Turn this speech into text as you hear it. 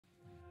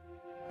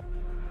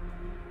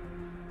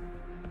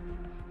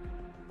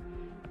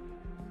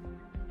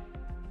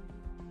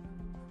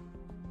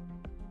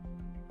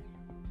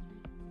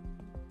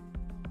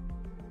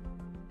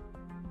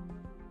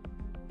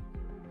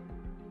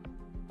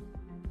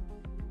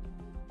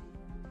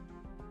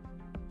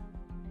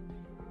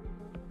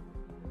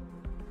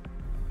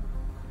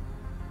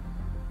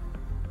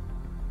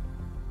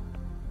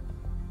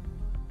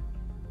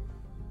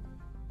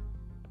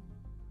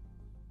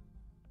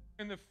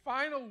in the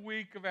final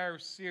week of our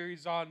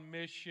series on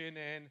mission,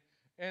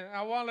 and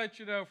I want to let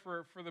you know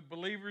for the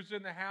believers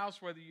in the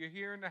house, whether you're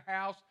here in the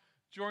house,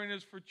 join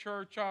us for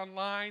church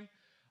online,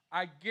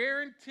 I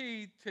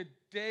guarantee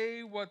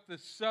today what the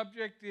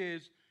subject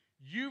is,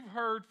 you've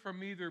heard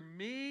from either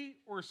me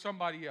or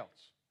somebody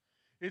else.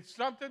 It's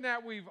something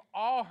that we've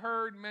all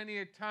heard many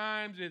a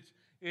times.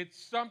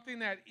 It's something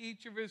that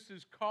each of us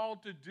is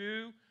called to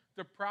do.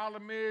 The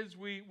problem is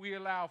we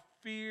allow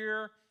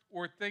fear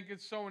or think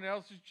it's someone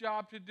else's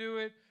job to do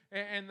it.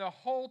 And the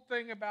whole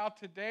thing about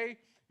today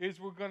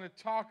is we're going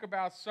to talk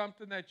about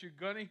something that you're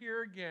going to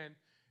hear again,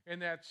 and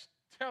that's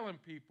telling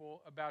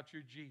people about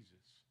your Jesus.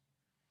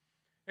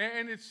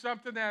 And it's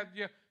something that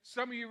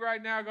some of you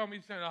right now are going to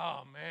be saying,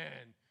 oh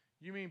man,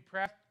 you mean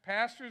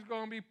pastor's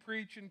going to be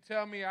preaching,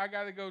 tell me I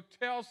got to go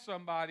tell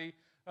somebody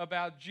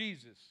about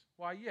Jesus?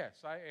 Why, yes,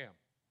 I am.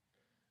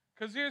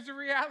 Because here's the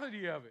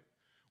reality of it.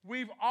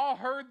 We've all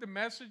heard the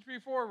message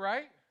before,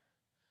 right?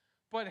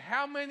 But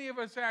how many of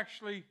us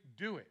actually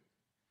do it?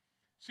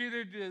 See,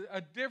 there's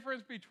a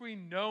difference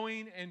between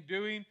knowing and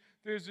doing.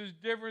 There's this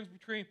difference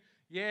between,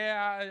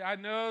 I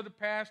know the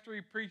pastor,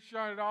 he preaches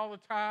on it all the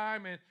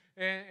time,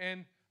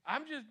 and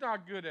I'm just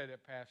not good at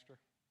it, Pastor.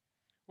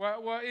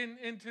 Well,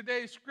 in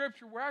today's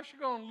scripture, we're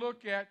actually going to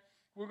look at,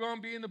 we're going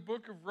to be in the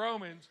book of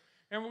Romans,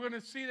 and we're going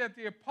to see that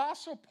the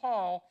Apostle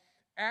Paul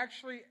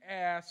actually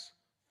asks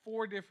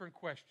 4 different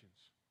questions.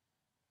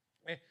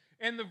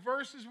 And the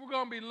verses we're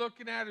going to be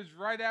looking at is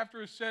right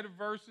after a set of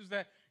verses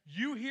that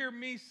you hear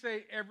me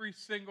say every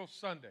single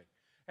Sunday.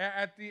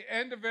 At the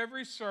end of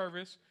every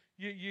service,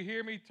 you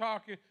hear me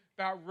talking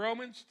about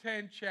Romans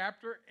 10,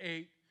 chapter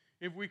 8.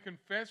 If we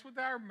confess with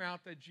our mouth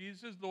that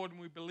Jesus is Lord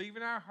and we believe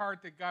in our heart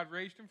that God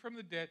raised him from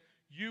the dead,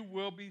 you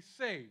will be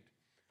saved.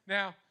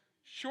 Now,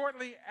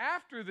 shortly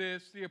after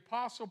this, the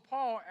Apostle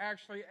Paul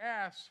actually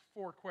asks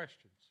 4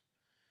 questions.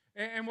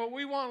 And what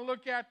we want to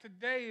look at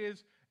today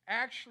is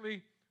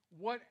actually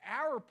what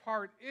our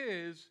part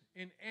is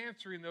in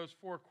answering those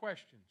 4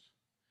 questions.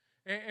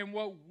 And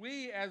what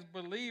we as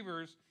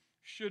believers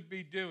should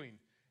be doing.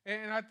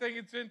 And I think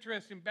it's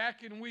interesting.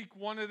 Back in week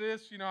 1 of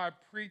this, I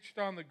preached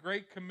on the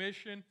Great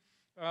Commission.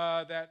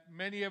 That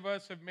many of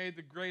us have made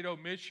the great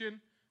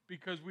omission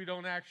because we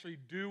don't actually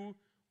do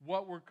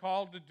what we're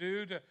called to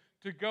do,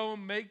 to go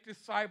and make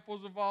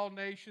disciples of all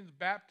nations,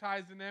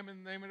 baptizing them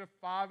in the name of the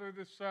Father,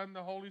 the Son,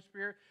 the Holy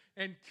Spirit,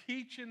 and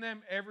teaching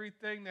them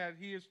everything that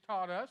he has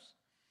taught us.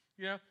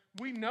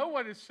 We know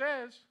what it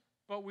says,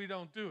 but we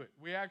don't do it.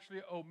 We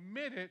actually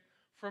omit it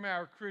from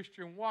our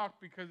Christian walk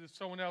because it's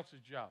someone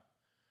else's job.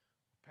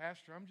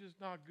 Pastor, I'm just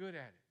not good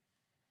at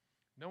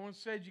it. No one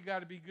said you got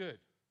to be good.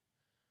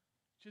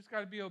 Just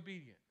got to be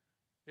obedient.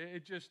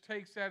 It just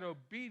takes that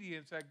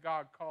obedience that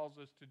God calls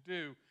us to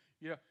do.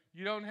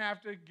 You don't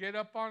have to get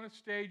up on a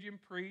stage and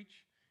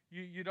preach.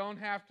 You don't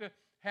have to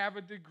have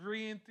a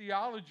degree in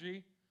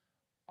theology.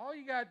 All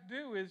you got to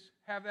do is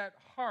have that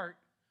heart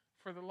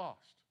for the lost.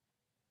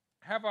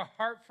 Have a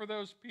heart for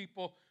those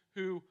people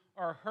who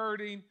are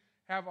hurting.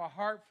 Have a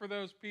heart for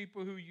those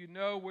people who you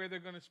know where they're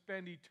going to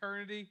spend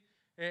eternity.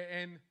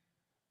 And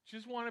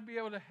just want to be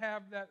able to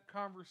have that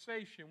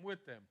conversation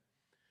with them.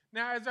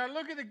 Now, as I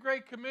look at the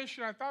Great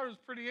Commission, I thought it was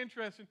pretty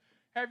interesting.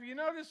 Have you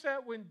noticed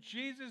that when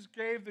Jesus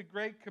gave the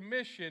Great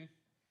Commission,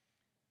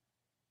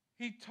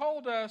 he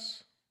told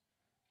us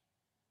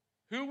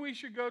who we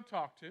should go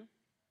talk to.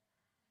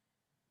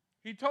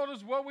 He told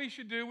us what we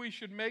should do. We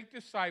should make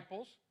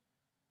disciples.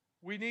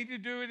 We need to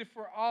do it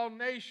for all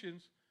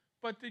nations.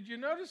 But did you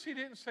notice he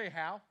didn't say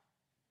how?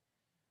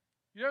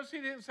 You notice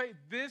he didn't say,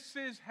 this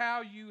is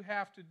how you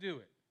have to do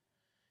it.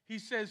 He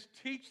says,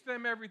 teach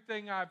them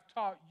everything I've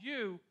taught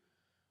you.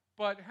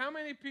 But how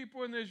many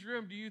people in this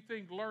room do you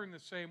think learn the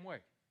same way?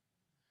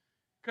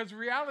 Because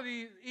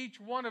reality, each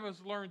one of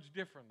us learns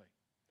differently.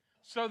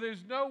 So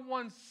there's no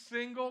one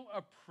single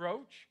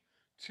approach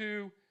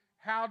to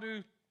how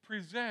to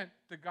present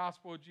the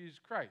gospel of Jesus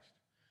Christ.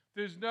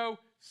 There's no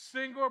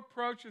single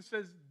approach that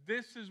says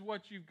this is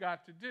what you've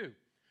got to do.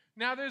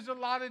 Now, there's a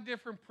lot of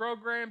different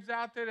programs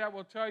out there that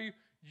will tell you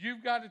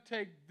you've got to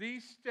take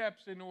these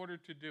steps in order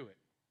to do it.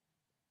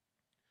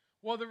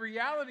 Well, the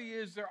reality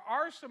is there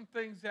are some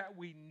things that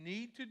we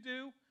need to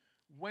do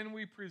when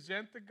we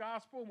present the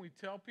gospel and we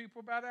tell people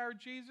about our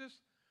Jesus,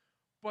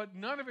 but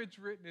none of it's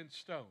written in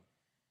stone.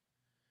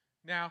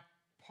 Now,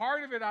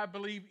 part of it I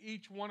believe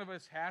each one of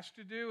us has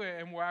to do,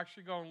 and we're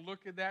actually going to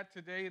look at that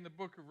today in the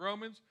book of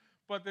Romans,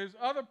 but there's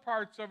other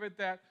parts of it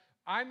that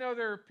I know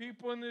there are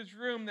people in this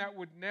room that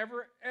would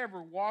never,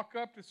 ever walk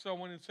up to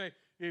someone and say,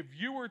 if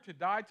you were to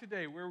die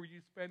today, where would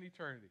you spend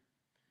eternity?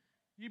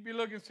 You'd be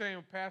looking and saying,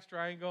 well, Pastor,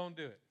 I ain't going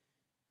to do it.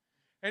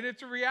 And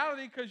it's a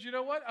reality because you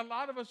know what? A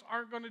lot of us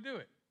aren't going to do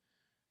it.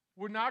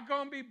 We're not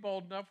going to be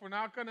bold enough. We're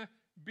not going to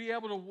be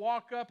able to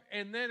walk up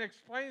and then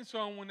explain to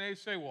someone when they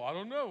say, well, I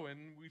don't know. And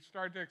we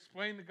start to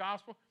explain the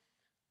gospel.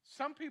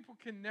 Some people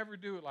can never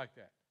do it like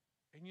that.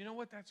 And you know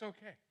what? That's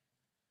okay.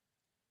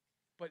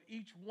 But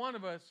each one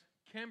of us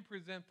can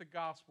present the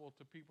gospel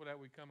to people that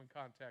we come in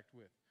contact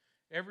with.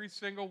 Every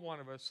single one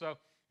of us. So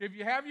If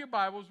you have your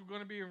Bibles, we're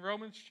going to be in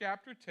Romans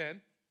chapter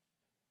 10.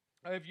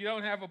 If you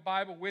don't have a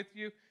Bible with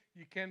you,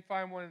 you can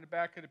find one in the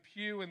back of the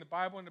pew. And the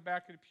Bible in the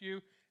back of the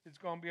pew is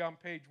going to be on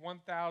page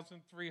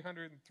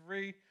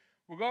 1303.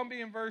 We're going to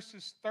be in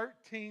verses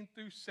 13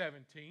 through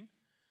 17.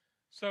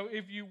 So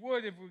if you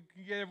would, if we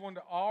can get everyone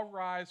to all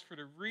rise for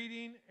the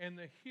reading and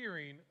the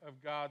hearing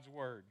of God's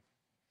Word.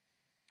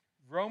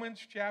 Romans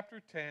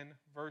chapter 10,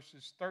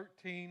 verses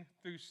 13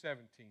 through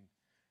 17.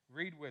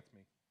 Read with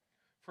me.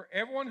 For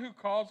everyone who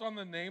calls on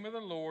the name of the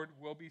Lord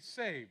will be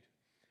saved.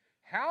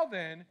 How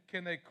then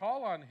can they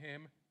call on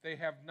him they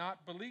have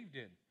not believed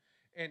in?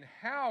 And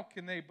how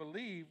can they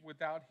believe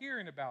without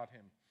hearing about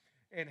him?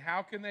 And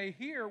how can they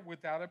hear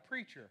without a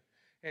preacher?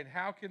 And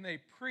how can they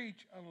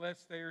preach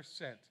unless they are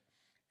sent?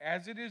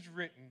 As it is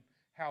written,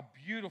 how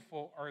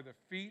beautiful are the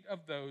feet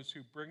of those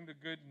who bring the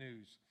good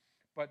news.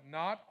 But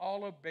not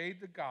all obeyed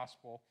the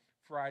gospel,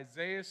 for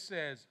Isaiah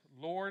says,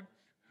 Lord,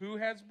 who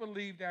has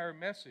believed our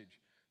message?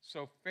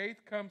 So faith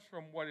comes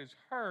from what is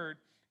heard,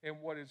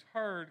 and what is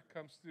heard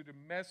comes through the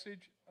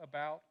message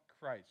about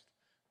Christ.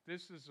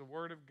 This is the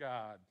word of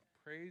God.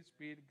 Praise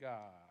be to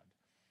God.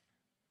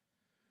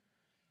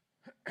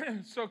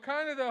 So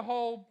kind of the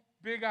whole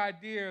big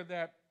idea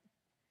that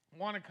I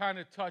want to kind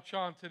of touch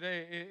on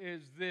today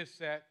is this,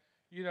 that,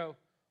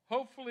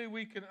 hopefully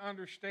we can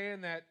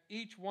understand that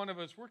each one of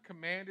us, we're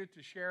commanded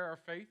to share our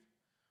faith.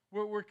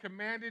 We're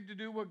commanded to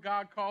do what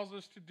God calls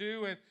us to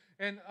do.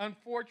 And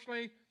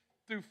unfortunately,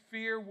 through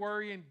fear,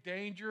 worry, and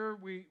danger,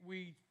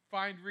 we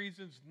find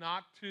reasons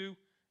not to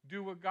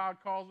do what God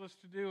calls us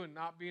to do and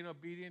not being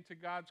obedient to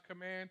God's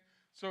command.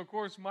 So, of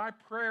course, my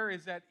prayer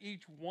is that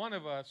each one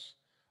of us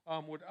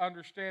would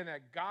understand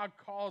that God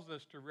calls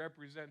us to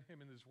represent him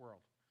in this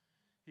world.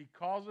 He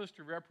calls us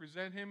to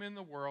represent him in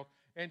the world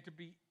and to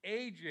be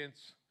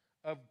agents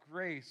of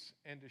grace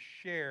and to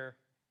share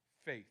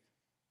faith.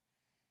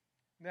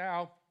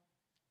 Now,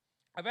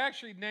 I've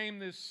actually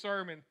named this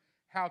sermon,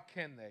 How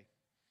Can They?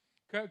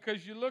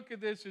 Because you look at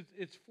this,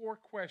 it's 4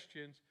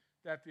 questions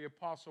that the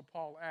Apostle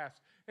Paul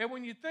asks. And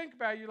when you think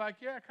about it, you're like,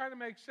 yeah, it kind of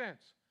makes sense.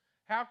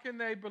 How can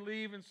they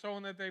believe in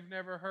someone that they've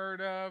never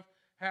heard of?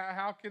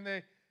 How can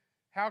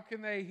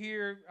they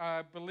hear,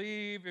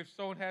 believe if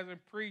someone hasn't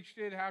preached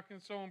it? How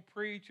can someone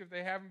preach if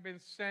they haven't been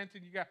sent?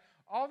 And you got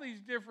all these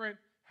different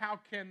how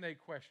can they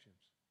questions.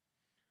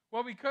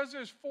 Well, because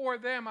there's 4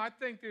 of them, I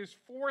think there's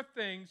 4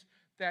 things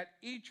that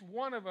each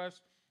one of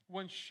us,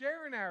 when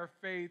sharing our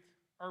faith,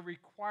 are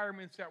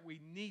requirements that we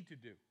need to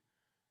do.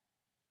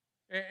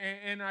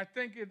 And I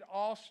think it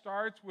all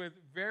starts with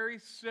very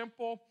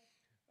simple,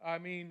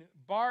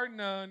 bar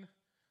none,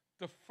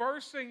 the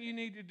first thing you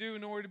need to do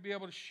in order to be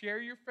able to share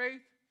your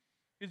faith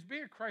is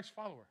be a Christ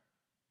follower.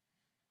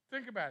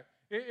 Think about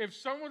it. If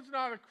someone's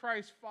not a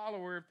Christ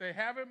follower, if they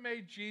haven't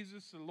made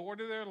Jesus the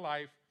Lord of their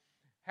life,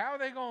 how are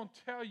they going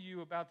to tell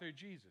you about their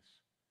Jesus?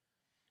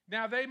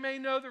 Now, they may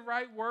know the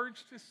right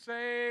words to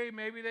say.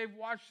 Maybe they've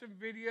watched some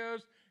videos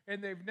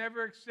and they've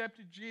never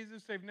accepted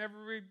Jesus. They've never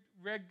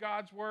read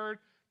God's word.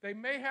 They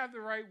may have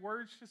the right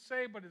words to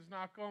say, but it's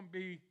not going to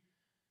be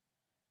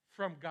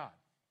from God.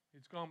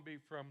 It's going to be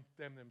from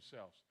them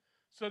themselves.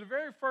 So the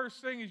very first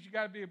thing is you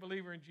got to be a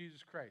believer in Jesus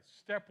Christ.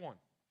 Step 1.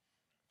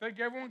 I think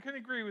everyone can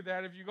agree with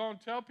that. If you're going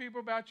to tell people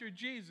about your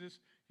Jesus,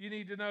 you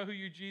need to know who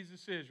your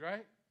Jesus is,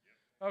 right?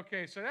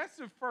 Okay, so that's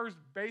the first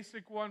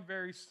basic one,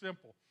 very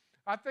simple.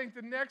 I think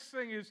the next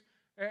thing is,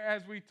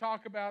 as we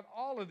talk about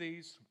all of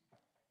these,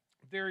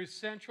 they're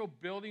essential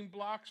building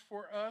blocks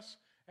for us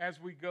as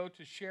we go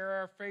to share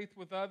our faith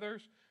with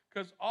others.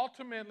 Because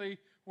ultimately,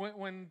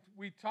 when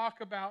we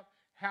talk about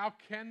how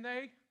can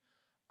they,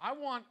 I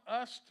want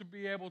us to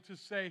be able to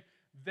say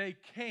they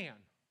can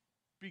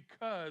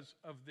because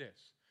of this.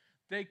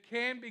 They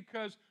can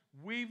because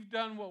we've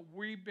done what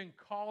we've been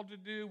called to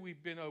do.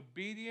 We've been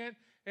obedient.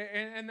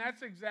 And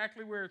that's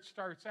exactly where it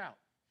starts out.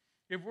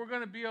 If we're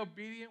going to be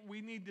obedient,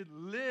 we need to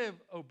live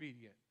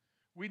obedient.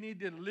 We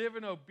need to live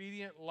an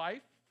obedient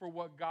life for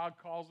what God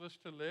calls us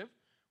to live.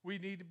 We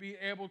need to be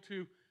able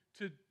to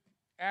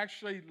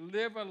actually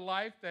live a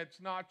life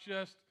that's not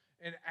just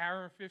an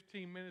hour and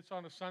 15 minutes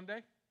on a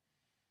Sunday.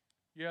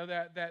 You know,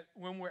 that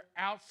when we're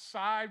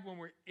outside, when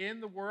we're in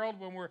the world,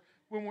 when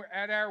we're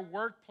at our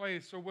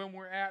workplace or when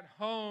we're at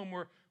home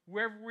or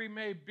wherever we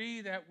may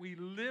be, that we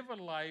live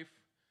a life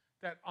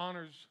that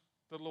honors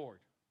the Lord.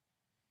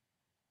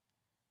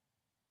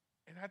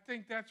 And I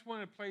think that's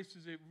one of the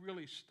places it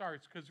really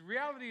starts, because the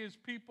reality is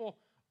people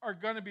are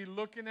going to be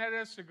looking at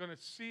us, they're going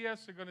to see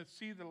us, they're going to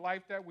see the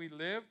life that we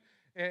live.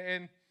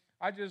 And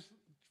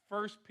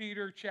 1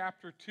 Peter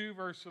chapter 2,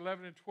 verse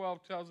 11 and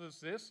 12 tells us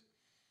this.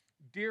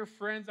 Dear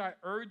friends, I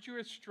urge you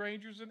as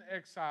strangers and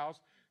exiles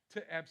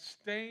to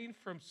abstain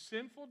from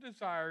sinful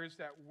desires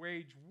that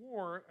wage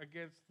war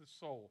against the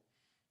soul.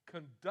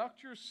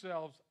 Conduct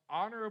yourselves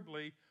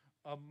honorably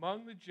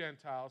among the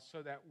Gentiles,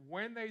 so that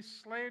when they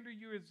slander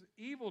you as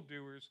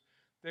evildoers,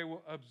 they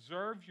will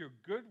observe your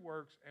good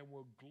works and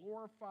will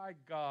glorify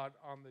God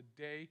on the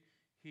day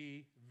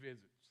he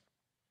visits.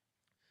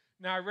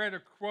 Now, I read a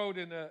quote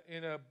in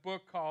a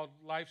book called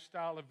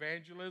Lifestyle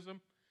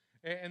Evangelism,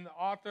 And the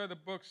author of the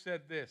book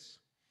said this: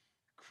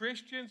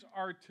 Christians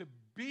are to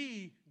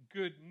be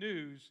good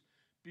news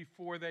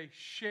before they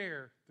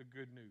share the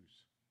good news.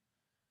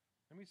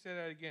 Let me say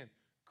that again.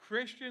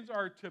 Christians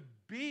are to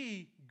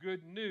be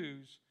good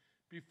news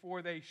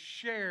before they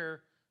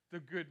share the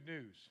good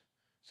news.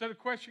 So the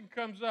question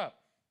comes up,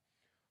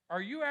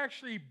 are you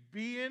actually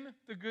being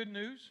the good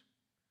news?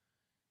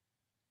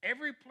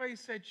 Every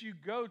place that you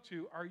go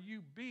to, are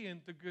you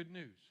being the good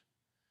news?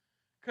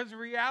 Because the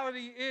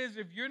reality is,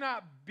 if you're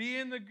not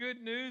being the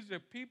good news,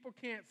 if people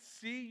can't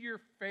see your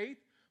faith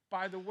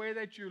by the way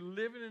that you're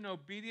living an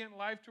obedient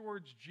life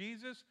towards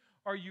Jesus,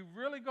 are you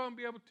really going to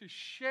be able to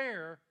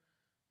share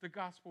the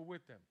gospel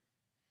with them?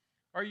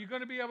 Are you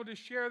going to be able to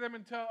share them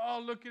and tell, oh,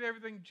 look at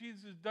everything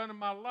Jesus has done in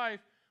my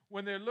life,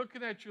 when they're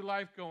looking at your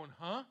life going,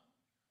 huh?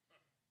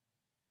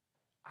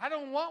 I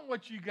don't want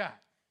what you got.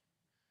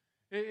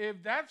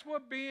 If that's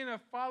what being a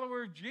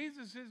follower of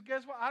Jesus is,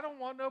 guess what? I don't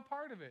want no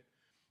part of it.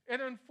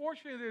 And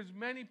unfortunately, there's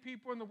many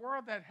people in the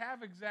world that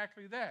have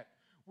exactly that,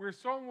 where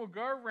someone will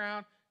go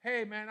around,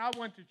 hey, man, I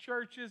went to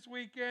church this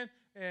weekend,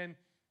 and,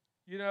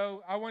 you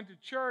know, I went to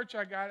church,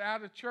 I got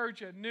out of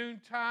church at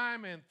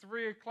noontime, and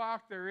 3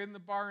 o'clock, they're in the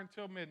bar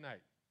until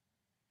midnight.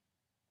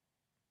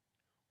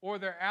 Or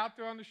they're out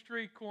there on the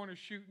street corner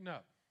shooting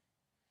up.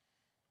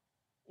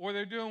 Or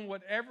they're doing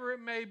whatever it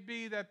may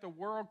be that the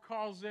world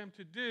calls them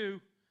to do,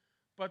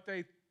 but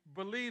they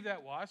believe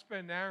that, well, I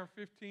spend an hour and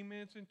 15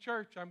 minutes in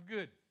church, I'm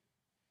good.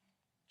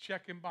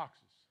 Checking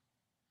boxes.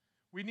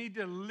 We need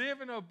to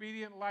live an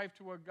obedient life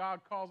to what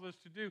God calls us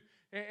to do.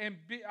 And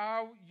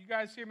you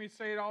guys hear me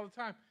say it all the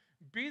time.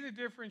 Be the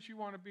difference you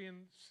want to be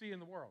and see in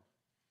the world.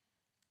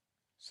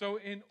 So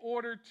in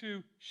order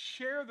to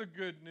share the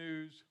good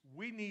news,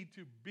 we need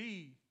to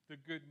be the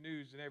good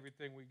news in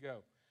everything we go.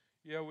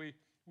 You know,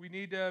 we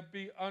need to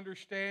be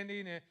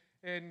understanding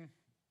and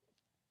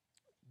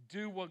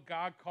do what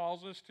God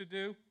calls us to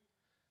do.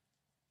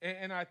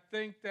 And I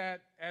think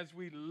that as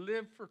we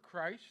live for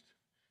Christ,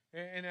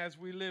 and as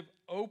we live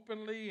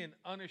openly and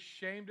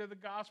unashamed of the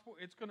gospel,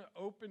 it's going to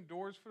open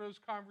doors for those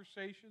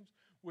conversations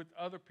with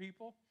other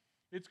people.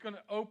 It's going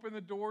to open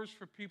the doors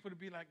for people to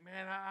be like,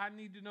 man, I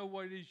need to know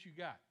what it is you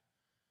got.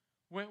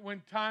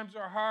 When times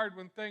are hard,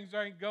 when things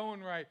aren't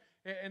going right,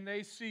 and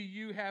they see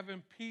you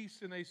having peace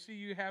and they see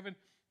you having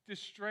the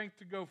strength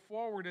to go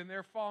forward and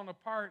they're falling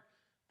apart,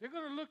 they're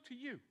going to look to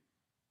you.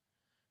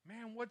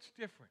 Man, what's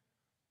different?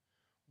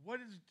 What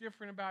is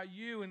different about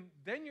you? And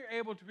then you're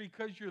able to,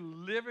 because you're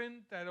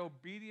living that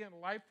obedient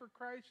life for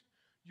Christ,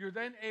 you're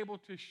then able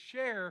to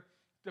share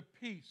the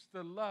peace,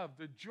 the love,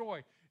 the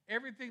joy,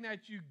 everything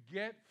that you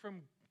get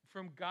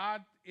from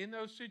God in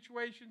those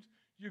situations,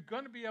 you're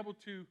going to be able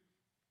to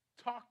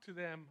talk to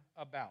them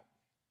about.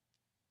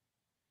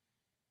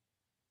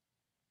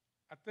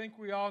 I think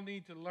we all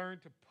need to learn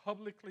to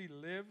publicly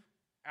live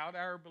out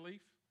our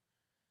belief.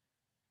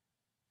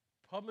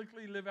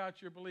 Publicly live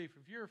out your belief.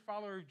 If you're a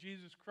follower of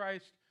Jesus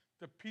Christ,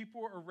 the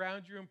people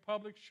around you in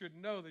public should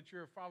know that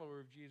you're a follower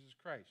of Jesus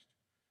Christ.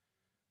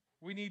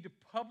 We need to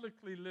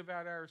publicly live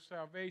out our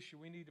salvation.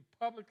 We need to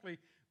publicly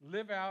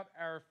live out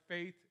our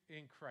faith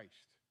in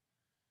Christ.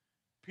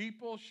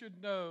 People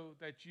should know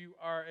that you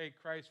are a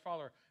Christ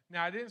follower.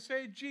 Now, I didn't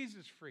say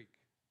Jesus freak.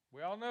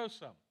 We all know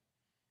some.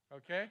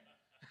 Okay?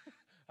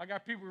 I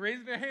got people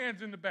raising their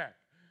hands in the back.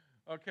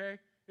 Okay?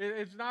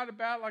 It's not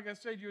about, like I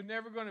said, you're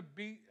never going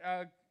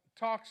to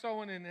talk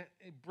someone and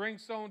bring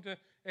someone to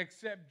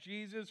accept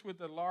Jesus with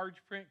the large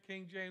print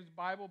King James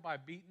Bible by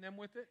beating them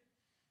with it.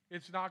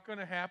 It's not going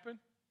to happen.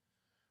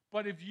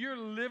 But if you're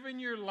living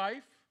your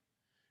life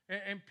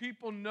and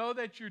people know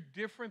that you're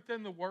different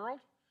than the world,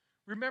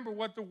 remember,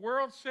 what the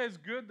world says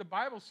good, the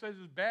Bible says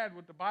is bad.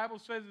 What the Bible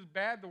says is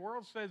bad, the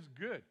world says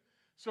good.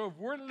 So if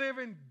we're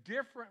living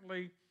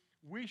differently,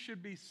 we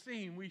should be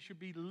seen. We should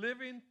be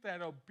living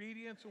that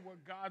obedience of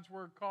what God's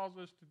word calls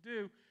us to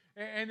do.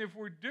 And if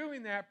we're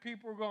doing that,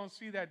 people are going to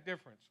see that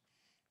difference.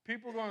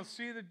 People are going to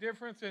see the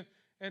difference.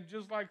 And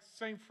just like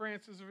St.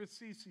 Francis of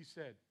Assisi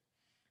said,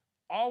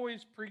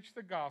 always preach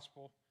the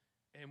gospel,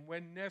 and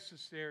when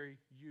necessary,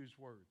 use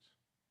words.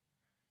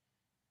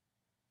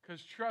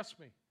 Because trust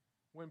me,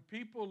 when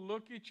people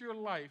look at your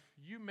life,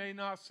 you may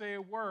not say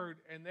a word,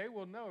 and they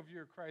will know if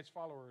you're a Christ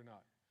follower or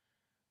not.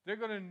 They're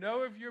going to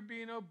know if you're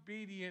being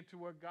obedient to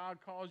what God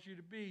calls you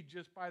to be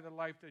just by the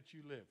life that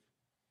you live.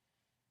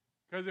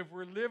 Because if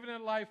we're living a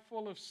life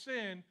full of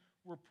sin,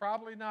 we're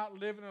probably not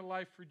living a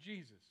life for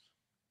Jesus.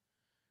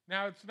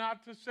 Now, it's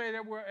not to say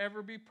that we'll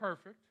ever be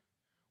perfect.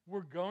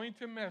 We're going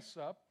to mess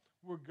up.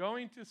 We're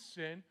going to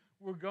sin.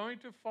 We're going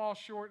to fall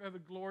short of the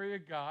glory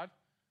of God.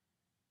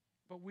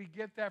 But we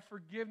get that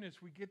forgiveness.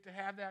 We get to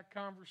have that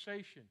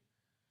conversation.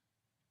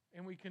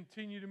 And we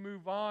continue to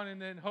move on. And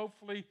then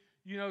hopefully,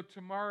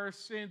 tomorrow's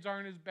sins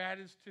aren't as bad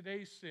as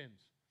today's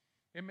sins.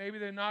 And maybe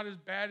they're not as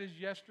bad as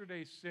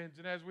yesterday's sins.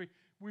 And as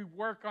we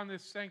work on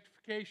this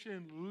sanctification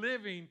and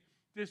living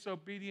this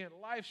obedient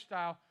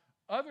lifestyle,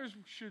 others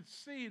should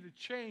see the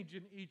change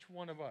in each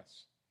one of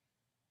us.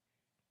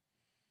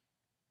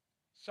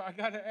 So I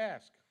got to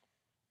ask,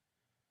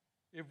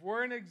 If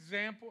we're an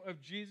example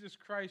of Jesus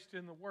Christ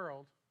in the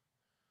world,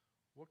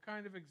 what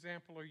kind of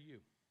example are you?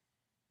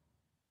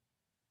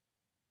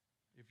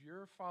 If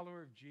you're a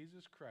follower of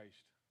Jesus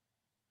Christ,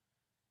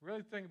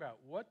 really think about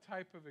what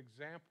type of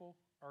example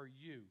are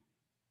you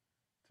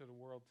to the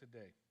world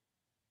today?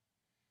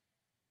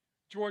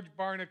 George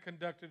Barna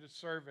conducted a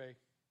survey.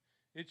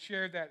 It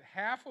shared that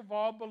half of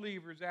all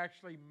believers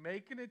actually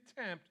make an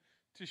attempt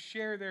to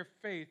share their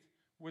faith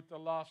with the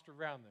lost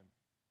around them.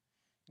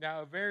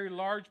 Now, a very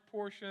large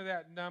portion of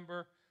that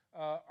number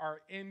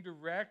are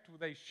indirect.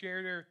 They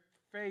share their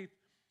faith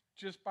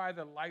just by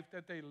the life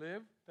that they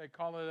live. They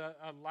call it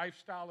a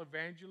lifestyle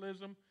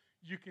evangelism.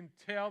 You can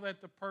tell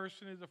that the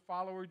person is a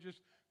follower.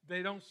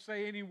 They don't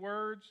say any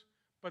words,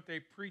 but they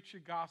preach the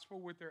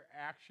gospel with their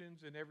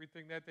actions and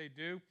everything that they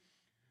do.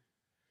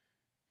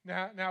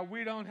 Now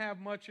we don't have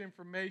much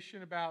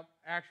information about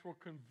actual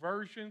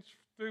conversions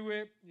through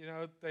it.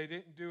 They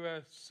didn't do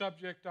a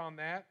subject on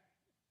that.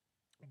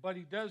 But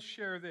he does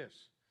share this,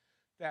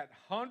 that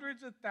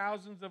hundreds of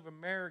thousands of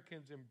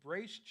Americans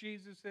embrace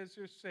Jesus as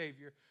their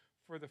Savior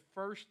for the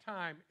first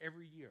time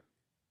every year.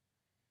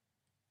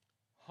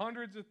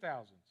 Hundreds of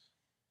thousands.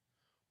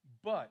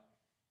 But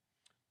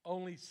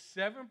only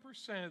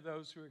 7% of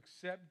those who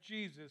accept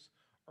Jesus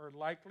are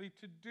likely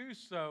to do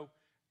so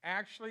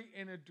actually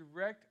in a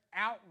direct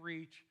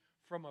outreach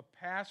from a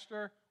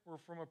pastor or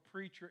from a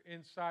preacher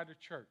inside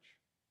a church.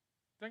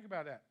 Think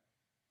about that.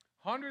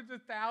 Hundreds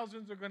of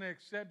thousands are going to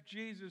accept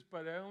Jesus,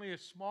 but only a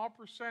small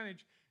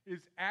percentage is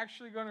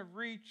actually going to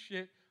reach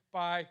it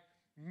by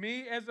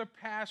me as a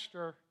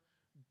pastor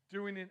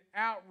doing an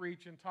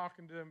outreach and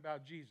talking to them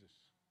about Jesus.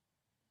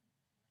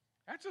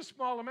 That's a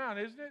small amount,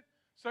 isn't it?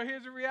 So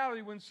here's the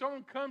reality. When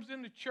someone comes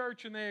into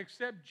church and they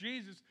accept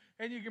Jesus,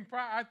 and you can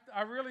probably,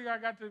 I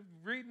got to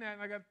reading that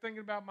and I got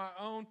thinking about my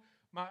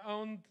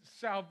own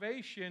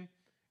salvation.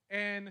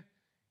 And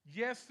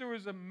yes, there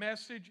was a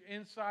message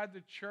inside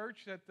the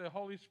church that the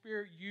Holy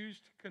Spirit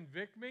used to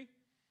convict me.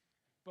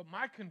 But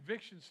my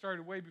conviction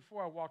started way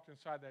before I walked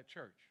inside that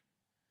church.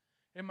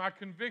 And my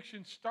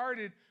conviction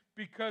started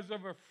because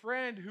of a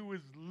friend who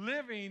was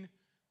living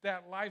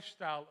that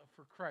lifestyle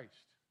for Christ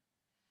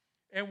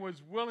and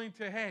was willing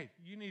to, hey,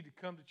 you need to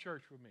come to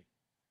church with me.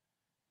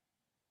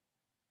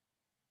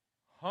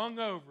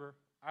 Hungover,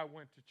 I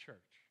went to church.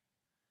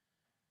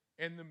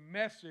 And the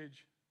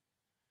message,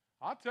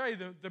 I'll tell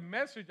you, the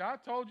message I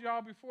told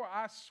y'all before,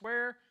 I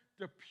swear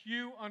the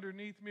pew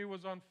underneath me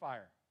was on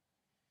fire.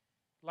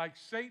 Like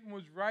Satan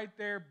was right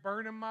there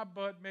burning my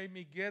butt, made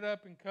me get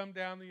up and come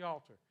down the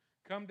altar.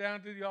 Come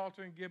down to the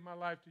altar and give my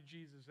life to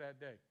Jesus that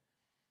day.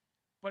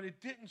 But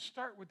it didn't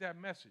start with that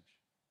message.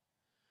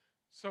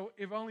 So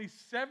if only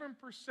 7%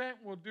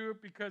 will do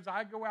it because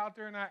I go out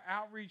there and I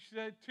outreach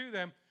to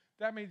them,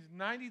 that means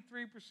 93%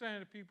 of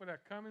the people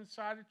that come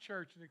inside a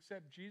church and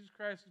accept Jesus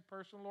Christ as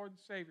personal Lord and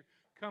Savior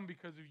come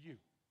because of you.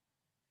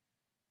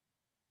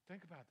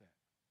 Think about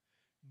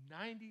that.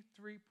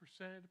 93%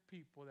 of the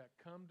people that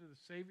come to the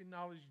saving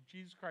knowledge of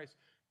Jesus Christ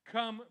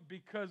come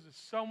because of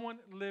someone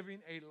living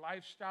a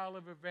lifestyle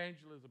of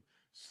evangelism,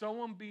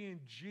 someone being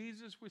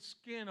Jesus with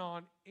skin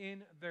on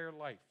in their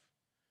life.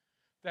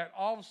 That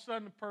all of a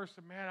sudden the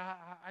person, man,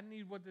 I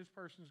need what this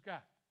person's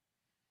got.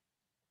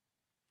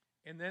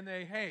 And then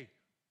they,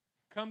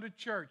 come to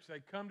church. They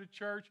come to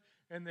church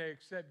and they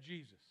accept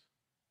Jesus.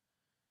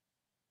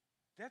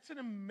 That's an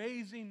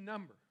amazing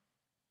number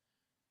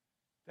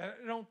that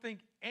I don't think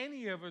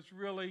any of us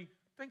really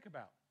think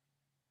about.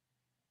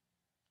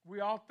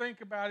 We all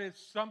think about it as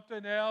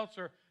something else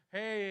or,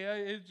 hey,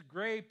 it's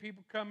great,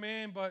 people come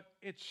in, but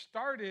it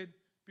started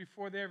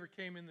before they ever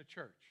came in the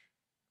church.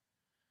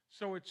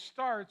 So it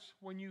starts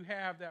when you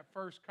have that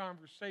first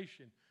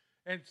conversation.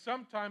 And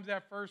sometimes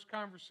that first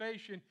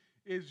conversation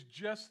is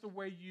just the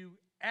way you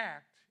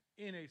act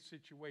in a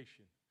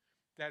situation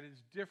that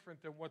is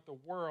different than what the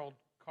world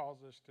calls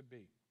us to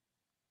be.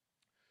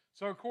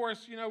 So, of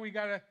course, we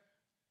got to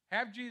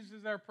have Jesus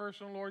as our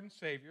personal Lord and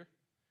Savior.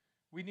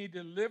 We need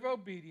to live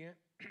obedient.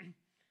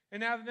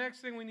 And now the next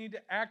thing, we need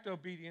to act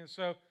obedient.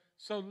 So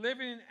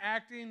living and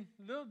acting,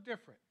 a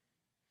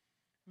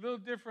little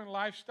different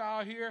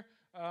lifestyle here.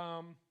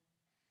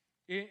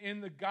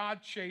 In The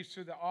God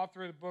Chaser, the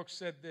author of the book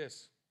said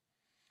this: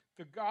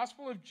 the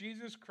gospel of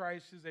Jesus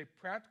Christ is a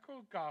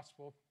practical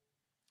gospel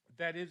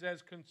that is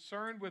as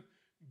concerned with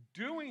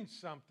doing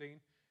something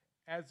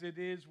as it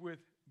is with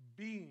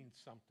being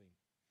something.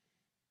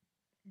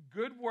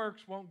 Good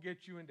works won't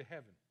get you into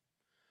heaven.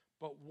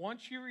 But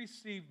once you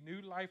receive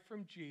new life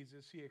from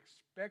Jesus, he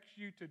expects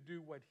you to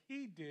do what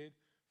he did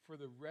for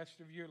the rest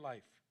of your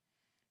life.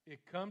 It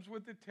comes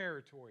with the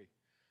territory.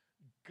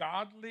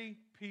 Godly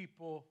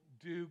people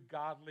do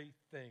godly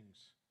things,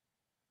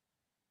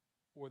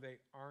 or they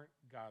aren't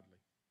godly.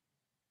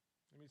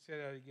 Let me say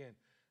that again.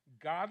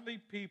 Godly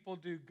people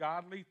do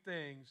godly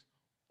things,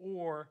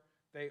 or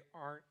they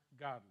aren't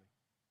godly.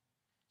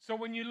 So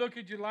when you look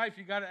at your life,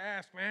 you got to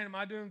ask, man, am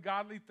I doing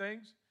godly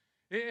things?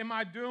 Am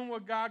I doing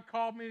what God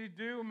called me to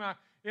do?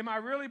 Am I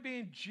really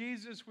being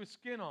Jesus with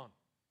skin on?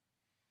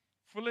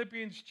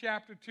 Philippians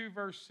chapter 2,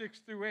 verse 6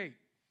 through 8.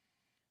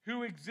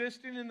 Who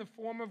existing in the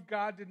form of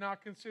God did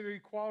not consider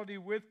equality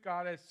with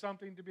God as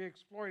something to be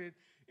exploited.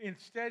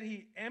 Instead,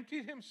 he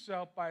emptied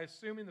himself by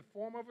assuming the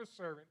form of a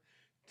servant,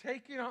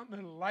 taking on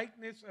the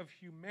likeness of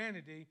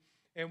humanity,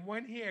 and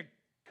when he had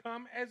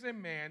come as a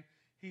man,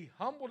 he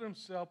humbled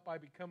himself by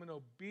becoming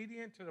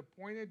obedient to the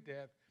point of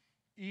death,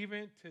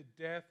 even to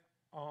death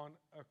on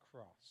a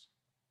cross.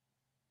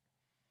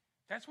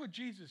 That's what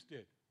Jesus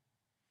did.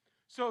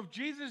 So if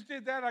Jesus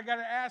did that, I got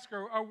to ask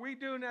her, are we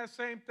doing that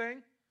same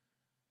thing?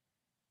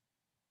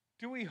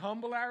 Do we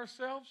humble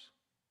ourselves?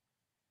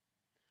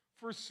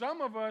 For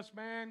some of us,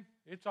 man,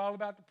 it's all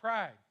about the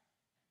pride.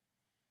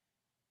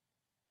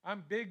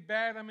 I'm big,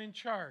 bad, I'm in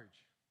charge.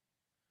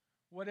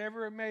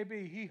 Whatever it may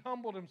be, he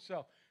humbled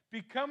himself,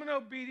 becoming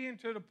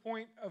obedient to the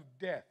point of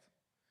death.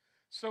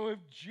 So if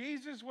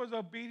Jesus was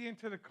obedient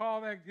to the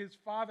call that his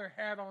Father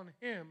had on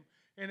him,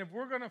 and if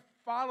we're going to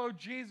follow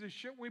Jesus,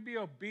 shouldn't we be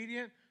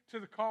obedient to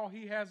the call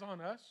he has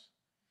on us?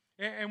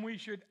 And we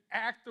should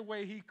act the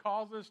way he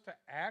calls us to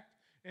act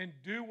and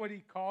do what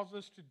he calls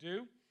us to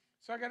do.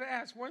 So I got to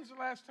ask, when's the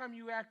last time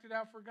you acted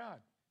out for God?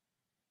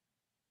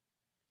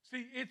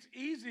 See, it's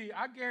easy.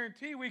 I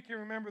guarantee we can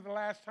remember the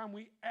last time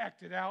we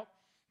acted out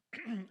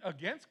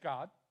against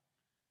God.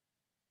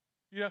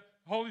 You know,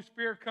 Holy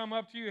Spirit come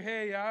up to you,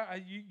 hey,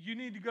 you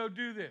need to go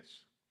do this.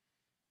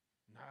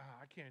 Nah,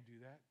 I can't do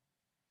that.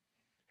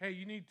 Hey,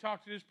 you need to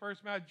talk to this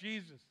person about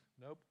Jesus.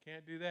 Nope,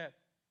 can't do that.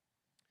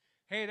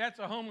 Hey, that's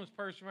a homeless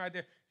person right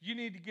there. You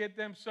need to get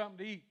them something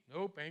to eat.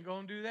 Nope, ain't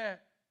going to do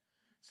that.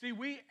 See,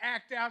 we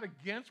act out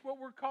against what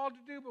we're called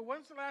to do, but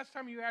when's the last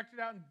time you acted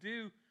out and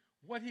do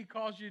what he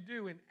calls you to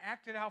do and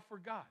acted out for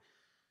God?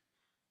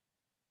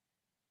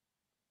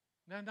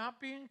 Now,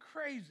 not being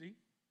crazy,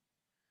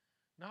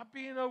 not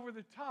being over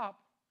the top,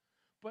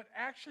 but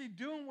actually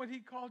doing what he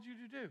called you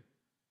to do.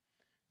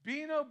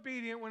 Being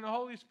obedient when the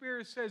Holy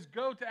Spirit says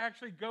go, to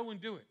actually go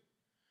and do it.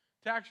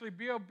 To actually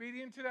be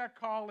obedient to that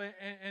call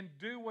and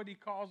do what he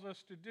calls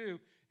us to do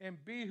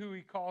and be who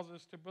he calls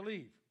us to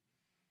believe.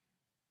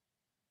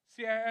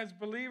 See, as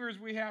believers,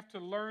 we have to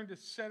learn to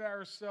set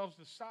ourselves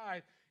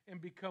aside and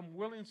become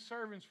willing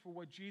servants for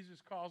what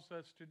Jesus calls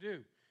us to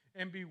do.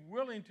 And be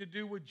willing to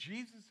do what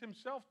Jesus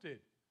himself did.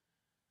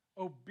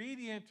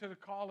 Obedient to the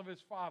call of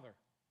his Father,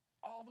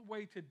 all the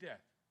way to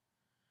death.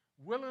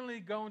 Willingly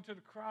going to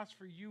the cross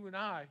for you and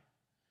I,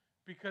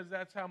 because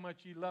that's how much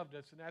he loved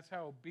us, and that's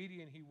how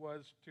obedient he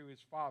was to his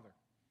Father.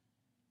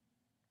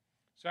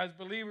 So as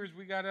believers,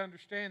 we got to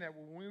understand that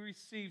when we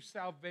receive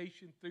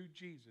salvation through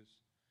Jesus,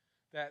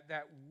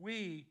 that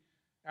we,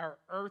 our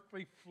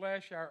earthly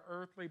flesh, our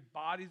earthly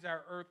bodies,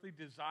 our earthly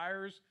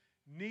desires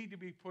need to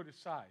be put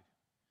aside.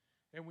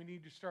 And we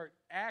need to start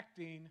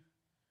acting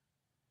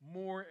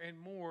more and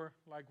more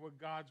like what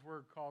God's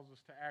word calls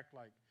us to act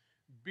like.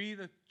 Be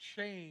the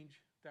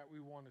change that we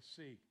want to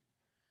see.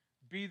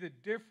 Be the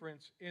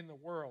difference in the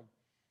world.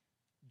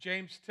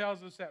 James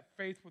tells us that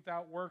faith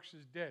without works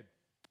is dead.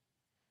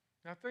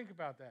 Now think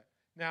about that.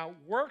 Now,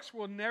 works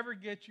will never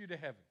get you to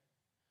heaven.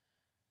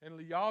 And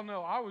y'all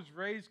know I was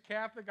raised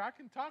Catholic. I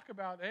can talk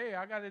about, hey,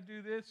 I got to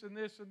do this and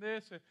this and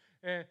this,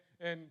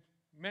 and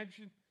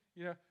mention,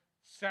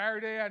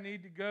 Saturday I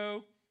need to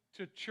go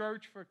to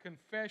church for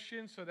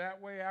confession, so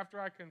that way after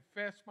I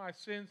confess my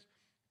sins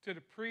to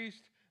the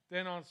priest,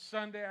 then on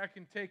Sunday I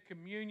can take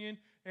communion,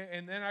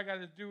 and then I got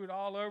to do it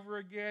all over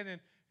again.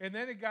 And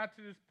then it got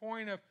to this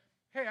point of,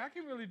 hey, I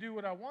can really do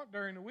what I want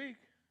during the week,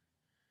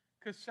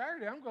 because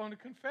Saturday I'm going to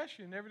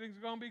confession and everything's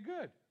going to be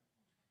good.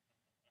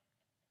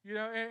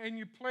 And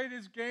you play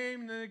this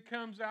game, and then it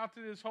comes out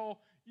to this whole,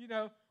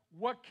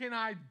 what can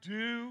I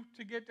do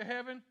to get to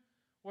heaven?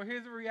 Well,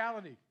 here's the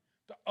reality.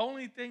 The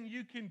only thing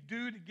you can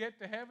do to get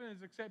to heaven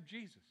is accept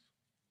Jesus.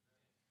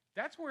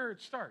 That's where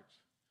it starts.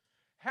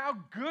 How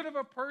good of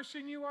a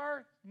person you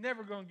are,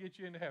 never going to get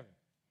you into heaven.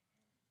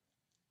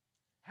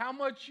 How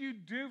much you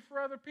do for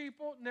other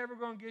people, never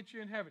going to get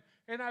you in heaven.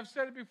 And I've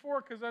said it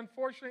before, because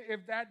unfortunately,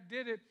 if that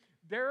did it,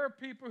 there are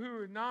people who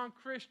are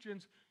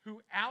non-Christians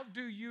who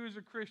outdo you as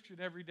a Christian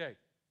every day.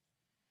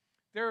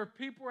 There are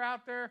people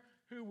out there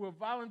who will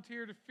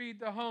volunteer to feed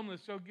the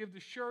homeless. They'll give the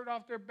shirt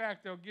off their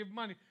back. They'll give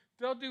money.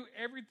 They'll do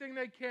everything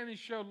they can to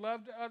show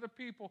love to other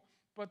people,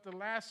 but the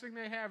last thing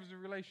they have is a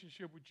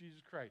relationship with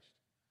Jesus Christ.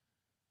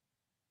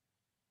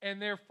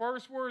 And their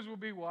first words will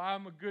be, well,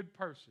 I'm a good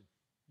person.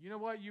 You know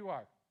what? You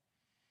are.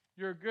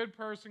 You're a good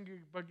person,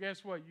 but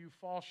guess what? You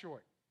fall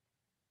short.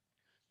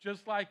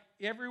 Just like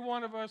every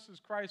one of us as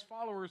Christ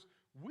followers,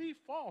 we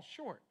fall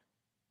short.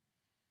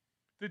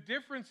 The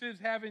difference is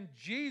having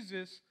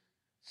Jesus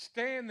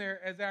stand there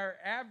as our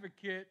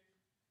advocate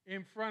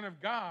in front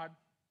of God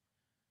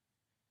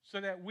so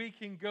that we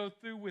can go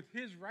through with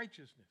his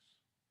righteousness.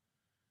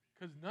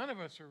 Because none of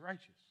us are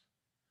righteous.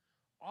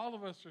 All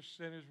of us are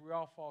sinners. We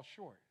all fall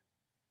short.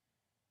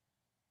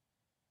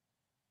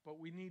 But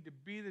we need to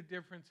be the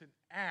difference and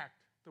act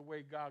the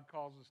way God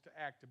calls us to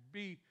act, to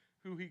be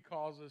who he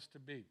calls us to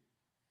be.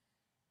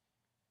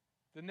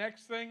 The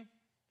next thing,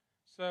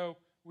 so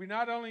we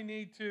not only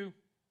need to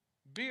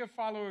be a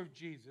follower of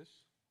Jesus.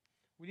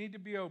 We need to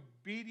be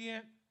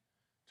obedient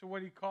to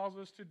what he calls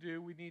us to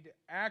do. We need to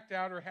act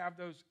out or have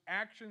those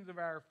actions of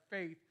our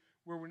faith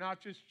where we're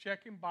not just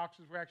checking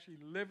boxes, we're actually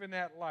living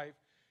that life.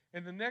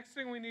 And the next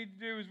thing we need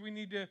to do is we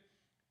need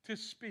to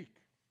speak.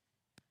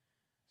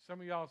 Some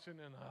of y'all sitting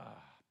in,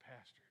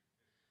 Pastor,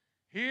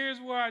 here's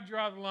where I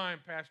draw the line,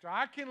 Pastor.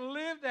 I can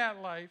live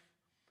that life.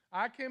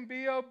 I can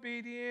be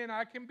obedient.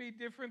 I can be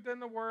different than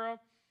the world.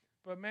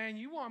 But, man,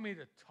 you want me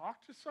to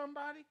talk to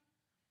somebody?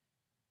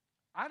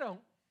 I don't.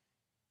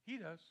 He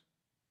does.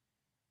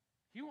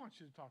 He wants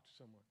you to talk to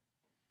someone.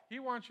 He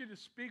wants you to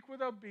speak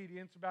with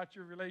obedience about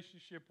your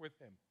relationship with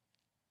him.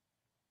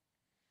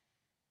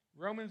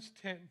 Romans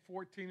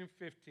 10:14 and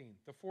 15,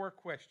 the 4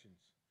 questions.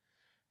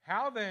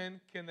 How then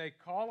can they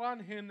call on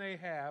him they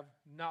have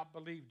not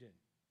believed in?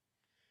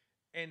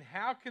 And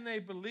how can they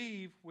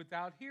believe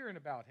without hearing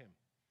about him?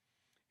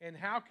 And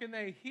how can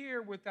they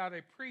hear without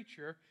a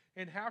preacher?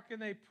 And how can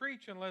they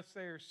preach unless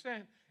they are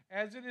sent?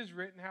 As it is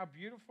written, how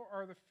beautiful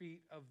are the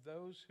feet of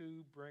those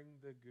who bring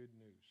the good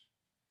news.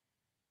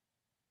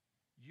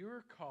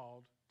 You're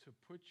called to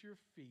put your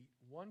feet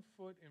one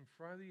foot in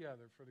front of the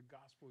other for the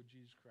gospel of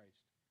Jesus Christ.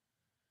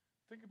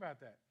 Think about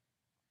that.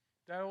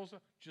 That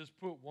also, just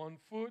put one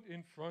foot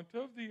in front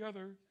of the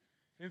other,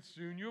 and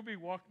soon you'll be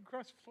walking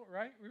across the floor,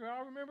 right? We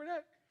all remember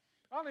that?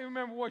 I don't even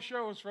remember what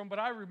show it was from, but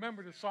I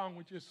remember the song,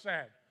 which is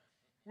sad,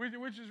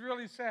 which is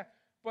really sad.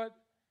 But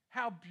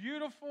how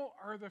beautiful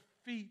are the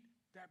feet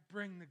that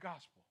bring the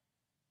gospel.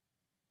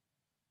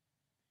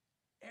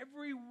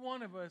 Every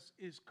one of us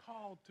is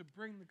called to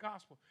bring the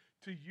gospel,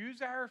 to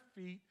use our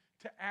feet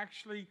to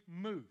actually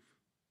move,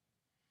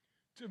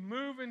 to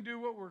move and do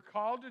what we're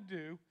called to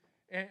do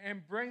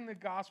and bring the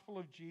gospel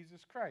of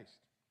Jesus Christ.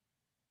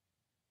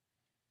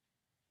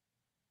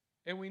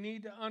 And we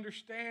need to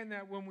understand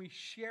that when we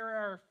share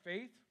our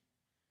faith,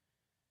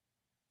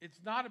 it's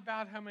not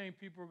about how many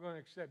people are going to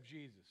accept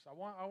Jesus. I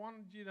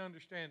wanted you to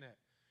understand that.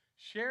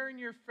 Sharing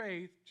your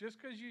faith,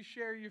 just because you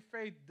share your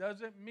faith,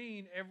 doesn't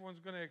mean everyone's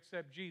going to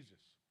accept Jesus.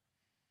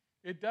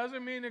 It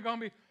doesn't mean they're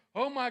going to be,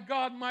 oh my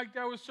God, Mike,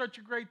 that was such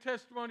a great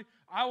testimony.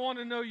 I want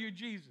to know you,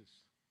 Jesus.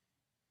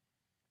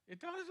 It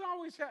doesn't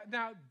always happen.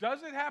 Now,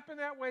 does it happen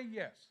that way?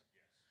 Yes.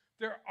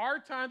 There are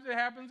times it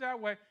happens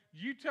that way.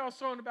 You tell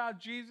someone about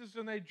Jesus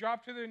and they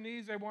drop to their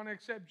knees. They want to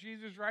accept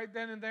Jesus right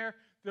then and there.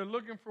 They're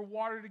looking for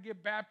water to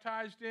get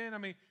baptized in. I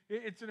mean,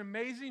 it's an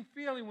amazing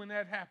feeling when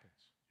that happens.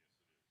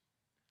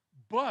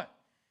 But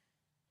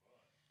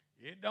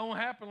it don't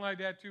happen like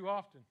that too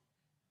often.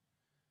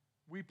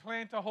 We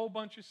plant a whole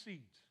bunch of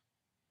seeds.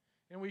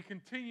 And we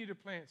continue to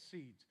plant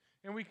seeds.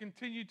 And we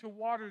continue to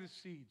water the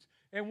seeds.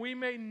 And we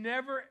may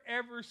never,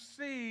 ever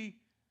see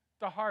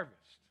the harvest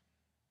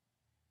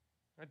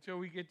until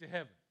we get to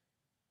heaven.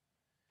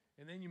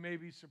 And then you may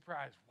be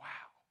surprised. Wow.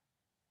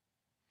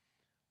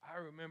 I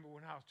remember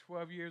when I was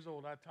 12 years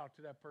old, I talked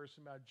to that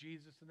person about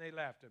Jesus, and they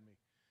laughed at me.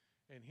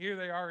 And here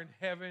they are in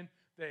heaven.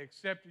 They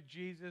accepted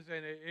Jesus,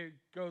 and it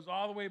goes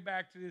all the way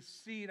back to this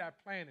seed I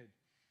planted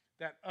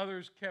that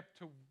others kept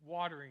to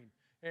watering.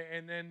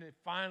 And then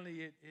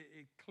finally it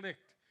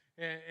clicked.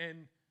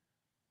 And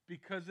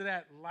because of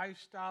that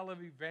lifestyle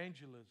of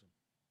evangelism,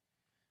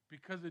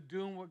 because of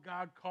doing what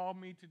God called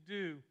me to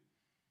do,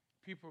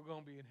 people are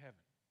going to be in heaven.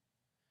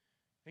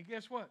 And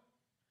guess what?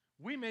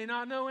 We may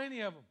not know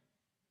any of them.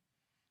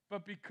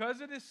 But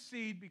because of this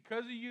seed,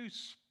 because of you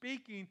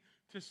speaking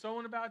to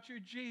someone about your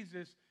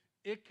Jesus,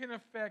 it can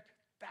affect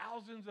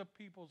thousands of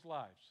people's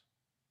lives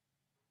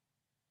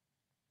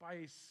by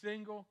a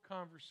single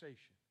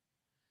conversation.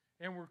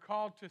 And we're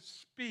called to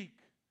speak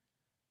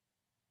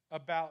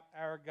about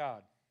our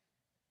God.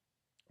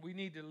 We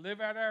need to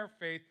live out our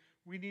faith.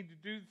 We need to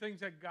do the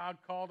things that God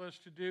called us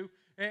to do.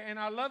 And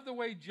I love the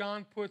way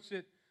John puts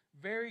it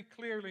very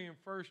clearly in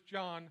 1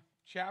 John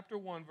chapter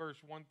 1, verse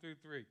 1 through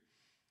 3.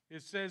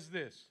 It says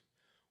this,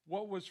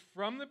 what was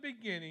from the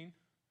beginning,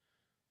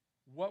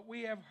 what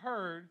we have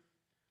heard,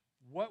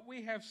 what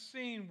we have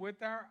seen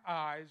with our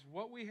eyes,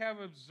 what we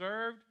have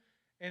observed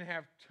and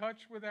have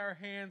touched with our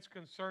hands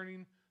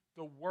concerning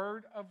the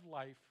word of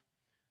life,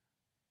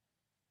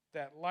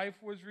 that life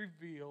was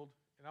revealed.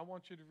 And I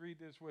want you to read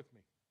this with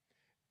me.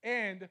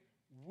 And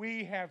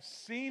we have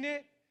seen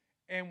it,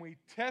 and we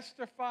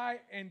testify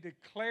and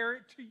declare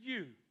it to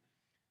you,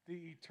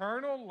 the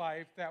eternal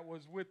life that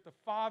was with the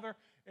Father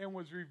and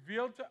was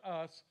revealed to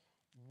us.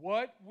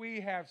 What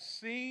we have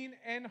seen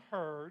and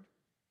heard,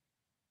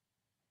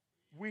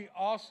 we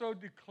also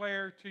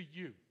declare to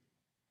you.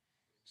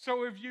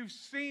 So if you've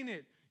seen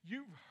it,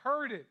 you've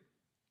heard it,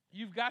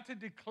 you've got to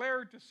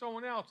declare it to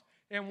someone else.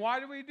 And why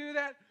do we do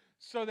that?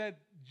 So that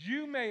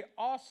you may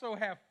also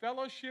have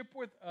fellowship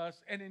with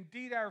us. And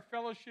indeed, our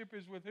fellowship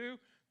is with who?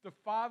 The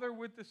Father,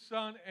 with the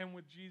Son, and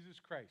with Jesus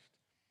Christ.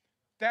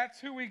 That's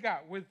who we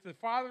got. With the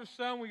Father,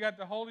 Son, we got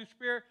the Holy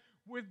Spirit,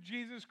 with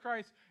Jesus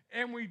Christ.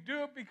 And we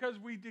do it because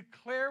we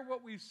declare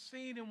what we've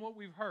seen and what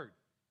we've heard.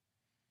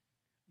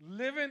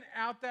 Living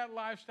out that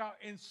lifestyle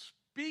and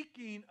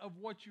speaking of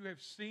what you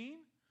have seen,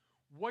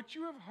 what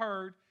you have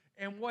heard,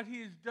 and what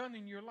He has done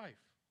in your life.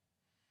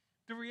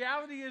 The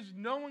reality is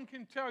no one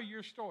can tell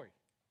your story.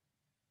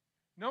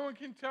 No one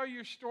can tell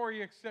your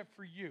story except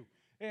for you.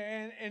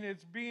 And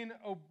it's being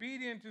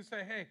obedient to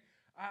say, hey,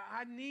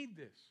 I need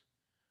this.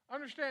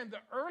 Understand, the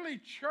early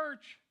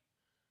church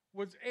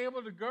was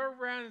able to go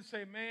around and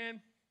say, man,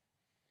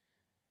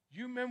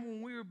 you remember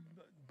when we were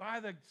by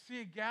the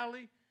Sea of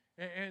Galilee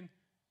and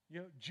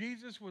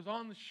Jesus was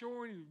on the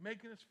shore and he was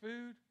making us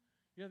food?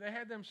 They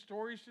had them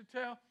stories to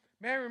tell.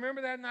 Man,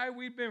 remember that night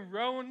we'd been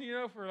rowing,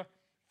 for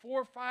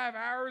 4 or 5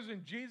 hours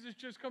and Jesus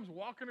just comes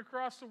walking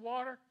across the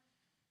water?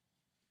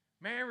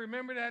 Man,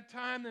 remember that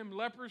time them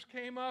lepers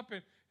came up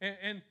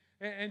and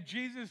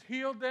Jesus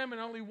healed them and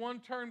only one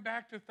turned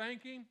back to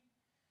thank him?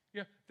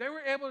 They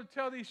were able to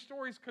tell these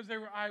stories because they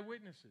were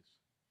eyewitnesses.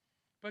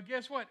 But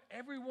guess what?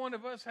 Every one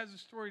of us has a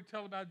story to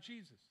tell about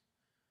Jesus.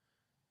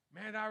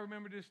 Man, I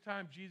remember this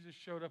time Jesus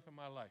showed up in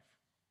my life.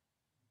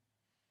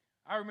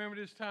 I remember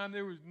this time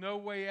there was no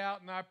way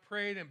out and I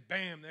prayed and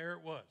bam, there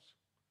it was.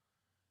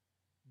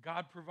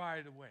 God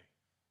provided a way.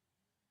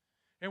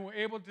 And we're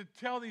able to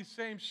tell these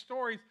same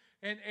stories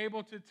and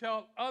able to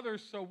tell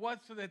others so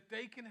that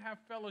they can have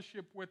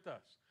fellowship with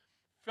us.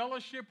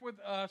 Fellowship with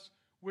us,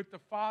 with the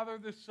Father,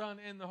 the Son,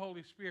 and the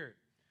Holy Spirit.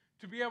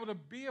 To be able to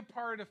be a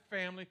part of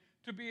family,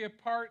 to be a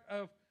part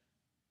of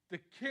the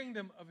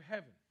kingdom of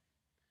heaven.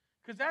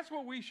 Because that's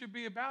what we should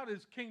be about,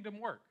 is kingdom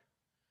work.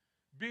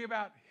 Be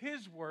about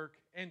his work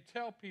and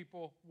tell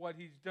people what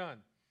he's done.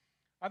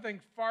 I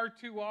think far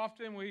too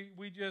often we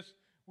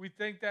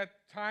think that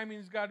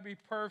timing's got to be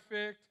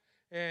perfect,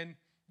 and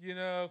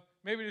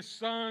maybe the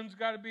sun's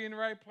got to be in the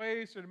right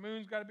place, or the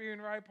moon's got to be in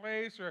the right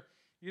place, or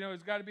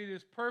it's got to be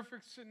this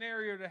perfect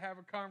scenario to have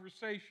a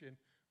conversation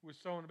with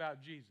someone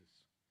about Jesus.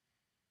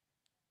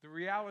 The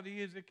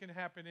reality is it can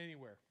happen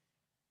anywhere.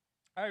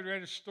 I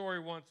read a story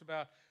once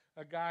about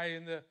a guy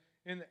in the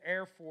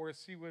Air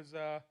Force.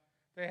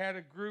 They had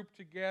a group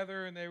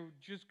together and they were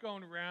just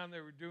going around. They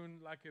were doing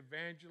like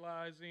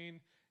evangelizing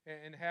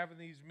and having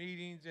these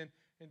meetings and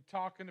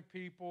talking to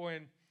people.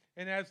 And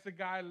as the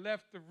guy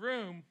left the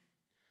room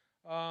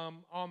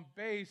on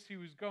base, he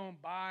was going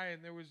by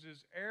and there was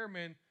this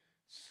airman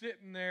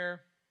sitting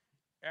there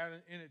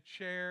in a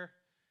chair,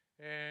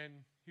 and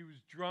he was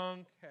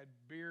drunk, had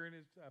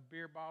a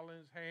beer bottle in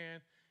his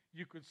hand.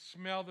 You could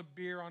smell the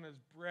beer on his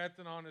breath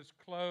and on his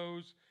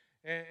clothes.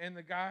 And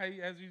the guy,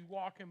 as he's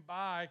walking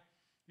by,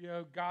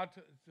 God,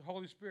 the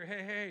Holy Spirit,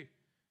 hey,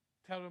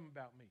 tell him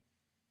about me.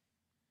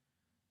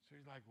 So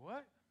he's like,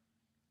 what?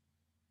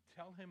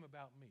 Tell him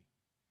about me.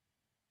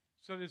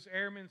 So this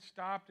airman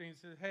stopped and he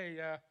said, hey,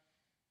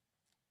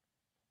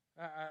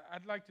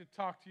 I'd like to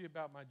talk to you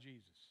about my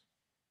Jesus.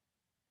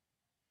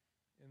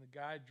 And the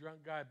drunk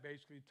guy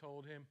basically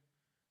told him,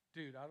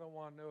 dude, I don't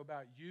want to know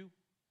about you.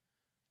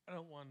 I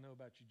don't want to know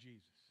about your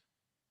Jesus.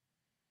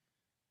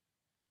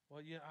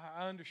 Well,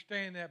 I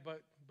understand that,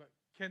 but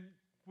can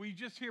we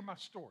just hear my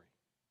story?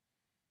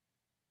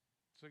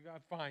 So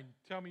God, fine,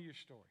 tell me your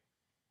story.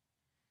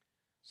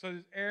 So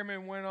this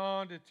airman went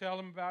on to tell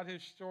him about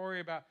his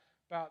story, about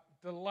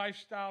the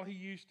lifestyle he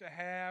used to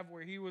have,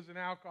 where he was an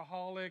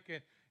alcoholic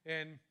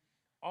and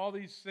all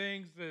these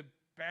things, the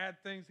bad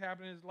things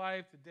happened in his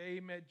life, the day he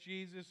met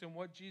Jesus and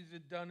what Jesus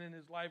had done in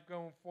his life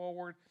going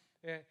forward.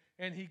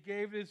 And he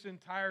gave this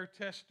entire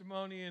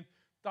testimony and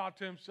thought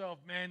to himself,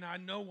 man, I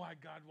know why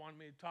God wanted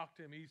me to talk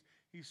to him.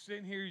 He's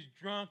sitting here, he's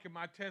drunk, and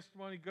my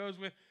testimony goes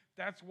with,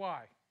 that's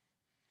why.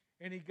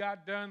 And he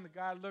got done. The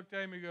guy looked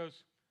at him, he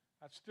goes,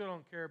 I still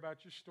don't care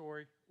about your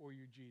story or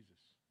your Jesus.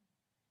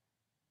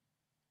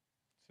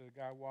 So the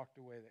guy walked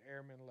away. The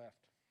airman left.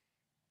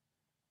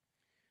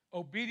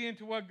 Obedient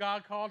to what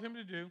God called him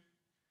to do,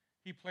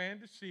 he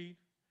planted a seed,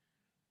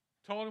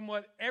 told him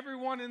what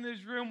everyone in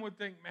this room would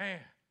think, man,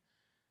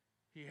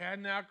 he had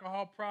an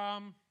alcohol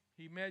problem,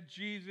 he met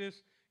Jesus,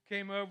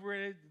 came over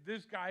it.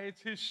 This guy,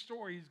 it's his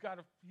story. He's got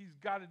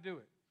to do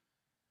it.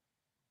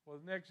 Well,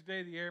 the next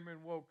day the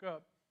airman woke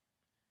up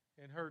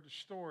and heard the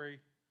story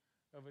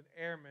of an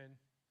airman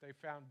they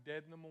found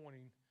dead in the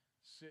morning,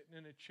 sitting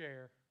in a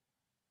chair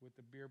with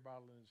a beer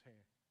bottle in his hand.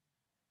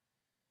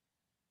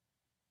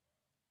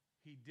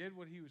 He did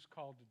what he was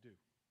called to do.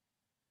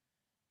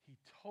 He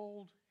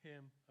told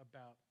him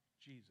about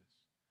Jesus.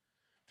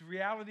 The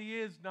reality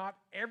is not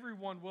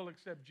everyone will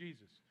accept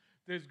Jesus.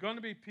 There's going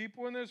to be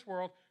people in this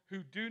world who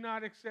do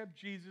not accept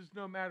Jesus.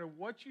 No matter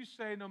what you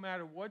say, no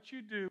matter what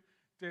you do,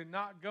 they're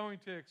not going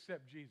to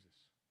accept Jesus.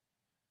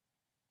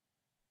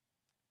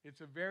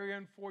 It's a very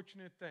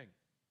unfortunate thing.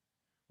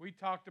 We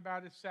talked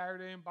about it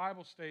Saturday in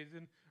Bible studies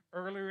and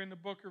earlier in the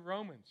book of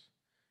Romans.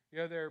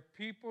 There are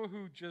people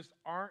who just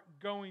aren't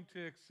going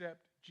to accept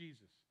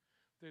Jesus.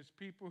 There's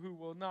people who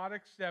will not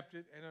accept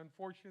it, and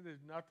unfortunately,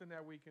 there's nothing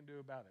that we can do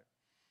about it.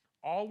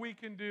 All we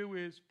can do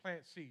is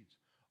plant seeds.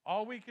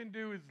 All we can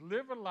do is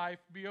live a life,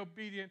 be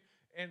obedient,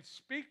 and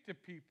speak to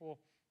people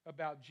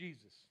about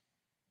Jesus.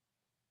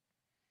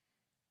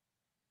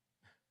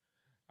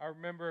 I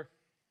remember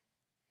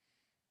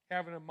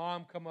having a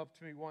mom come up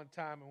to me one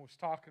time and was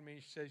talking to me.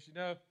 She says,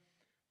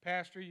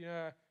 Pastor,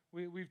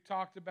 we've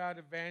talked about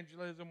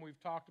evangelism.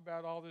 We've talked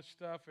about all this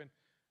stuff. And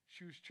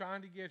she was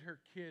trying to get her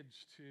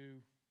kids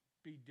to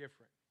be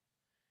different,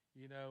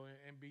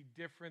 and be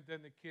different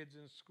than the kids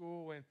in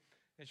school. And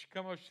she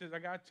come up, she says, I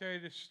got to tell you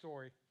this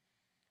story.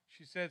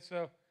 She said,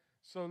 so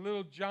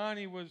little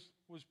Johnny was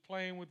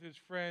playing with his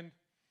friend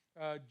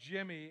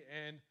Jimmy,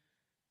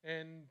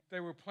 and they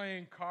were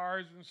playing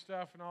cars and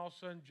stuff, and all of a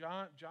sudden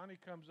Johnny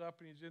comes up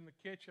and he's in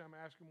the kitchen. I'm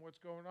asking him what's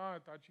going on. I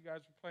thought you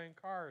guys were playing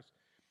cars.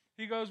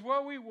 He goes,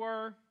 well, we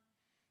were,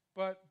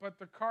 but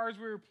the cars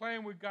we were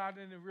playing with got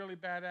in a really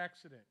bad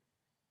accident.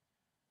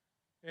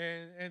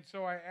 And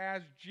so I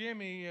asked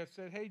Jimmy, I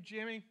said, hey,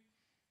 Jimmy,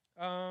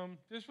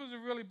 this was a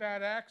really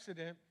bad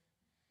accident.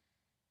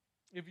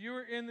 If you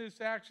were in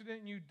this accident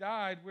and you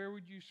died, where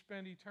would you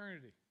spend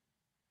eternity?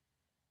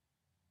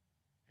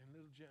 And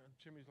little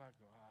Jimmy's like,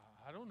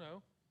 I don't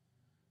know.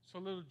 So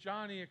little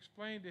Johnny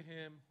explained to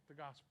him the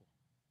gospel.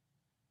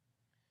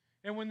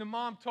 And when the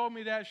mom told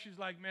me that, she's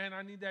like, man,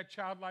 I need that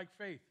childlike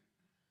faith.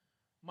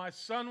 My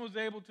son was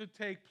able to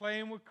take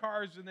playing with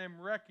cars and them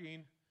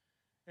wrecking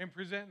and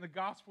presenting the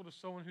gospel to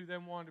someone who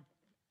then wanted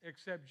to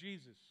accept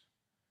Jesus.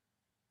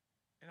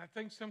 And I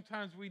think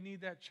sometimes we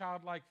need that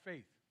childlike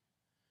faith.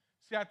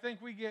 See, I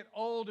think we get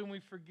old and we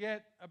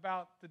forget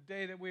about the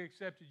day that we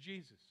accepted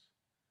Jesus.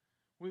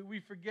 We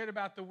forget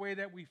about the way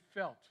that we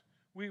felt.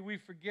 We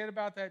forget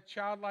about that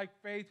childlike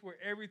faith where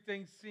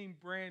everything seemed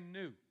brand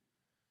new.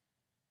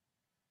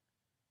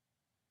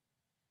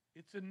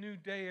 It's a new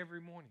day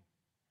every morning.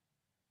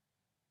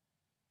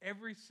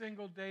 Every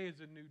single day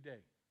is a new day.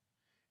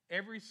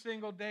 Every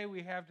single day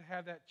we have to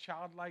have that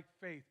childlike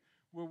faith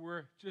where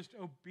we're just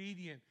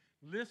obedient,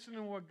 listening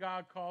to what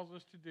God calls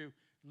us to do,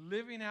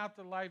 living out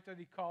the life that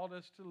He called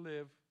us to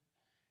live,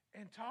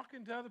 and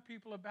talking to other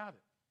people about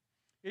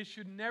it. It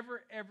should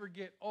never, ever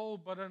get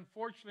old, but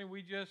unfortunately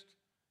we just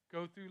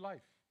go through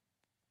life.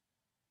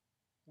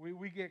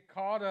 We get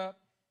caught up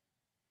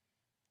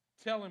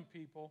telling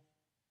people.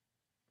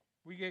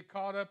 We get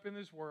caught up in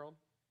this world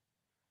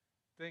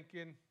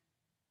thinking,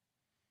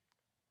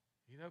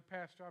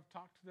 Pastor, I've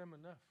talked to them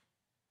enough.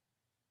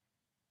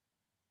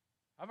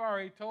 I've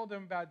already told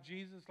them about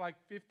Jesus like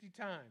 50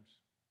 times.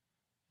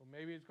 Well,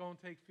 maybe it's going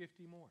to take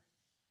 50 more.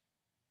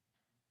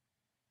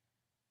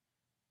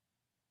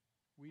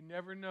 We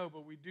never know,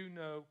 but we do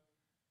know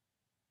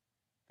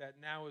that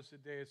now is the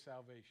day of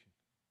salvation.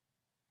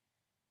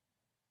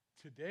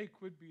 Today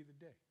could be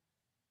the day.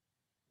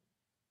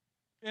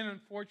 And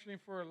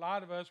unfortunately for a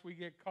lot of us, we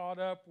get caught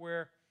up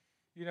where,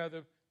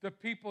 the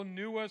people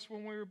knew us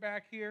when we were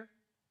back here.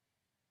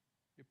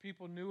 The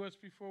people knew us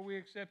before we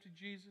accepted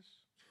Jesus.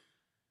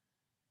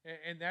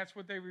 And that's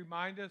what they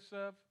remind us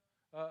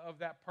of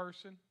that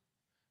person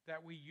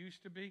that we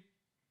used to be.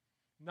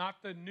 Not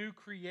the new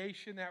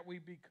creation that we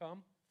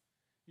become.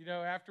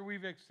 After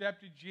we've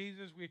accepted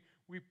Jesus,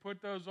 we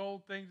put those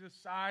old things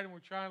aside and we're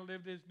trying to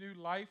live this new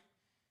life.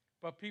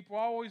 But people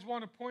always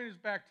want to point us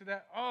back to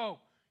that. Oh,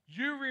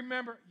 you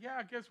remember?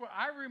 Yeah, guess what?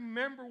 I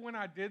remember when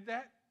I did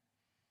that.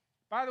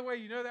 By the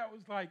way, that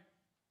was like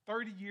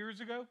 30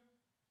 years ago.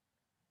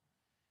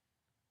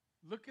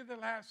 Look at the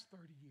last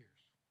 30 years.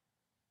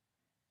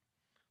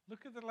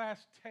 Look at the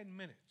last 10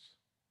 minutes.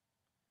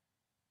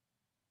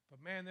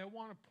 But man, they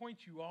want to point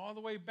you all the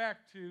way back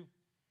to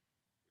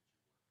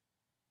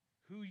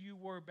who you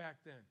were back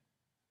then.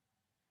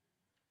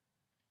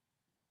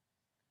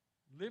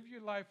 Live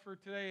your life for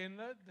today. And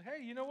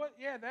hey, you know what?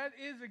 Yeah, that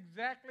is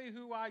exactly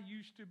who I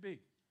used to be.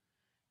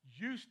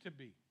 Used to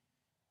be.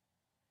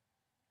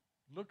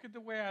 Look at the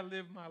way I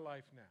live my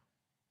life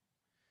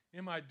now.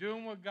 Am I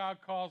doing what God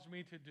calls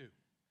me to do?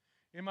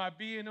 Am I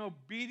being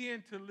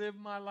obedient to live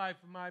my life?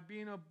 Am I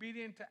being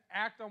obedient to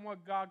act on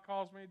what God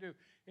calls me to do?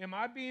 Am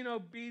I being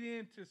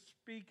obedient to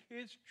speak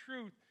His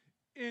truth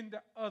into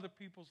other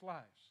people's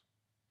lives?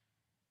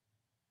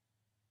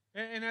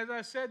 And as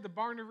I said, the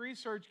Barna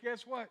Research,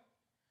 guess what?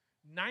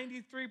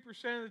 93%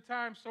 of the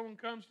time someone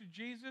comes to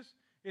Jesus,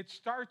 it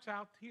starts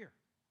out here.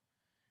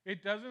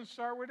 It doesn't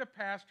start with a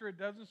pastor. It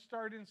doesn't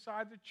start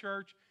inside the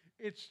church.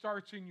 It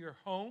starts in your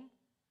home,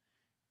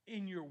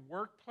 in your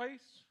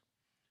workplace.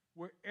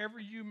 Wherever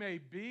you may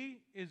be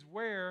is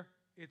where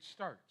it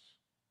starts.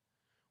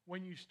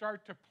 When you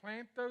start to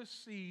plant those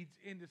seeds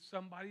into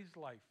somebody's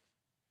life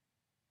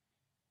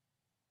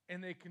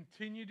and they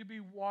continue to be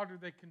watered,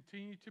 they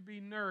continue to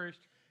be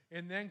nourished,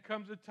 and then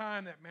comes a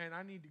time that, man,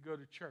 I need to go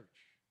to church.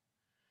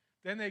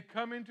 Then they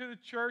come into the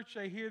church,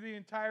 they hear the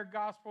entire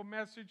gospel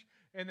message,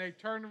 and they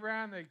turn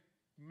around, they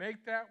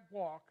make that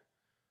walk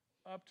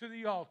up to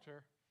the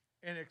altar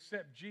and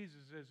accept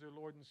Jesus as their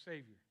Lord and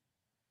Savior.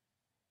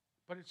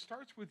 But it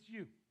starts with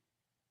you. It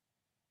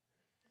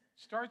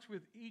starts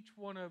with each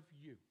one of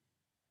you.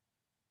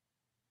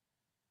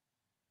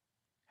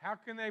 How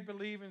can they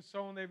believe in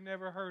someone they've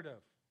never heard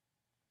of?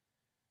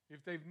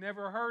 If they've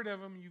never heard of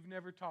them, you've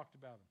never talked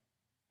about them.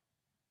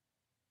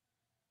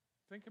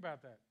 Think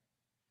about that.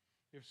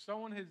 If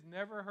someone has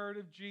never heard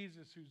of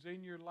Jesus who's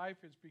in your life,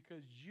 it's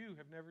because you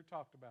have never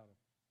talked about him.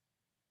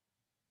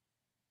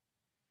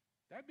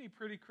 That'd be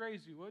pretty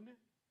crazy, wouldn't it?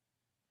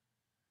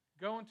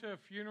 Going to a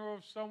funeral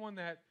of someone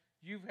that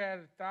you've had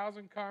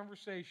 1,000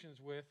 conversations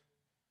with,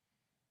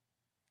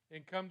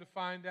 and come to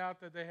find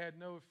out that they had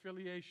no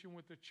affiliation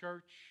with the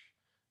church,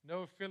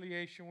 no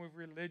affiliation with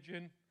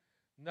religion,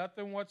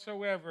 nothing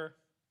whatsoever,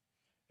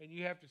 and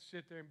you have to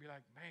sit there and be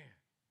like,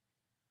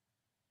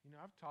 man,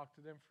 I've talked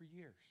to them for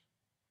years.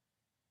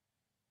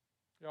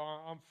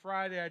 On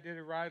Friday, I did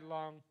a ride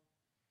along,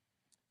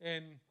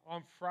 and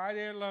on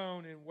Friday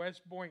alone in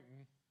West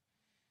Boynton,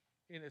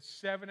 in a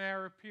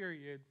 7-hour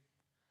period,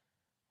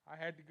 I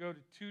had to go to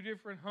 2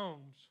 different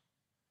homes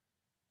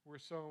where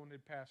someone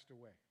had passed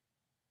away.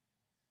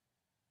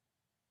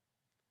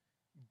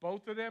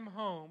 Both of them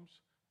homes,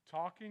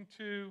 talking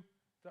to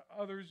the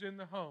others in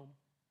the home,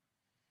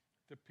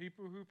 the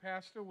people who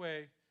passed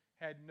away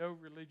had no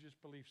religious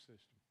belief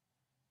system.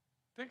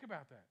 Think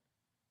about that.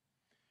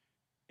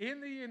 In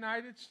the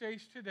United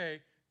States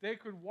today, they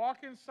could walk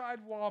inside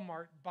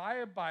Walmart, buy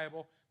a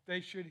Bible.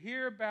 They should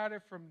hear about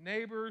it from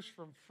neighbors,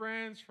 from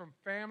friends, from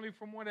family,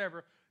 from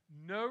whatever.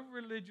 No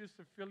religious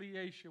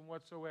affiliation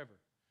whatsoever.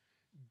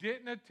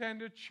 Didn't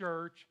attend a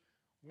church,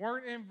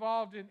 weren't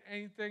involved in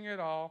anything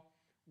at all.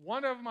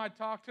 One of them, I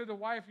talked to the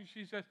wife, and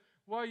she says,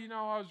 well,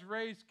 I was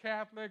raised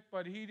Catholic,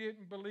 but he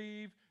didn't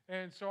believe,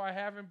 and so I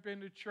haven't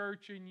been to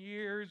church in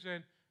years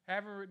and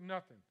haven't written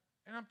nothing.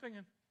 And I'm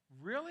thinking,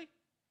 really?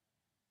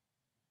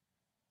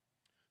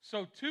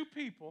 So 2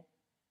 people,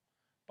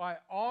 by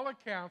all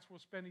accounts, will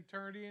spend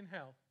eternity in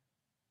hell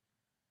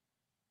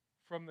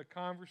from the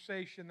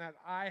conversation that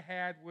I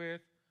had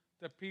with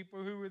the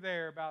people who were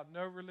there about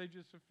no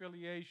religious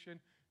affiliation,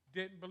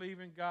 didn't believe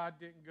in God,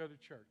 didn't go to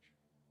church.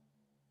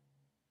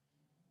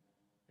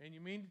 And you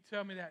mean to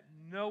tell me that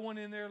no one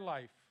in their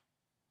life,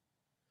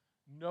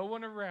 no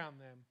one around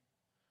them,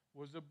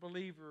 was a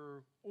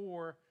believer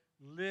or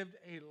lived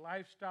a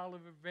lifestyle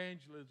of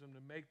evangelism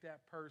to make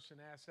that person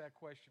ask that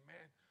question, man,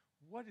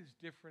 what is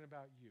different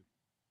about you?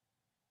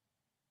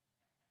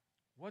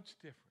 What's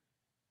different?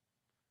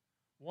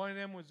 One of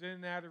them was in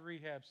and out of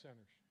rehab centers.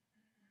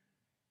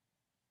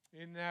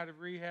 In and out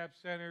of rehab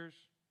centers,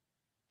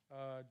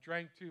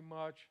 drank too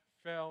much,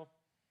 fell,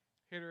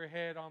 hit her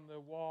head on the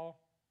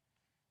wall,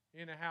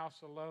 in a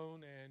house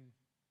alone, and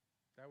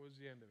that was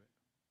the end of it.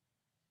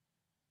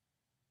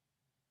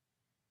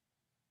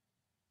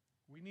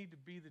 We need to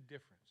be the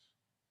difference.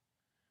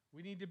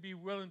 We need to be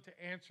willing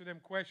to answer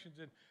them questions.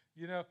 And,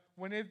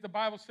 when the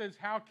Bible says,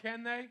 how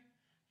can they?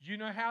 You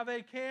know how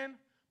they can?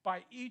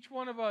 By each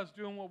one of us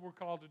doing what we're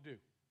called to do.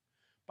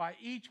 By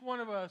each one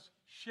of us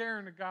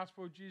sharing the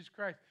gospel of Jesus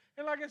Christ.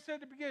 And like I said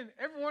at the beginning,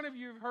 every one of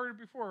you have heard it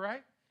before,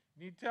 right?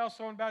 You need to tell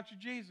someone about your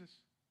Jesus.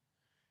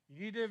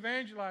 You need to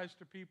evangelize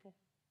to people.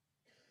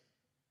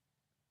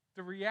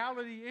 The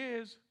reality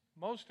is,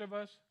 most of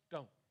us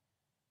don't.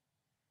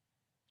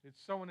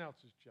 It's someone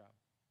else's job.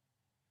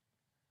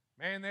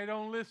 Man, they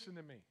don't listen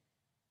to me.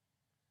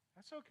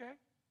 That's okay.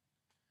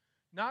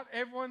 Not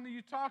everyone that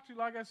you talk to,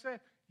 like I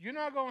said, you're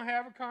not going to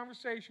have a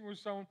conversation with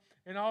someone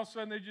and all of a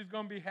sudden they're just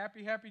going to be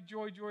happy, happy,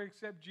 joy, joy,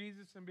 accept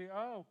Jesus and be,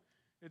 oh,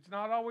 it's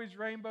not always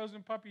rainbows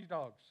and puppy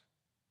dogs.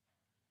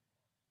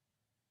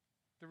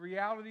 The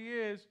reality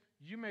is,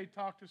 you may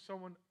talk to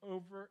someone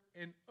over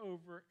and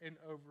over and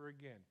over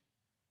again.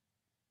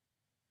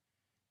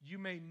 You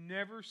may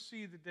never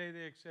see the day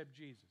they accept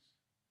Jesus.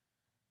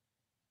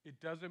 It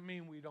doesn't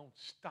mean we don't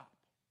stop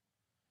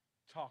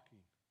talking.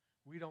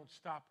 We don't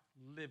stop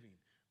living.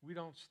 We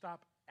don't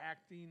stop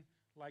acting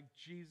like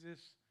Jesus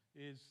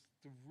is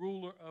the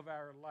ruler of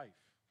our life.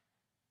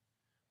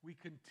 We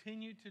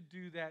continue to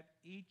do that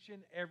each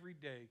and every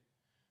day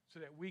so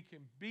that we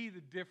can be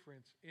the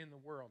difference in the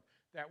world,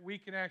 that we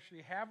can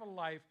actually have a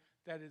life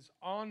that is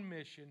on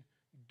mission,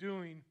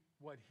 doing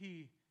what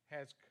He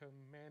has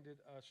commanded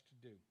us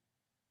to do.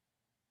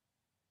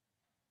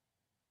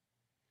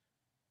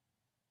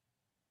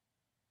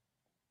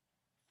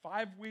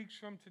 Five weeks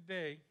from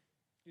today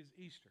is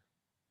Easter.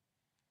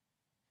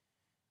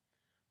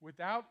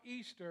 Without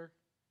Easter,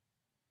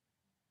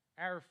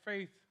 our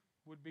faith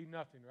would be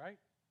nothing, right?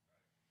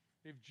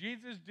 If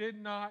Jesus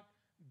did not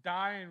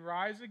die and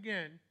rise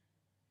again,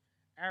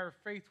 our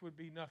faith would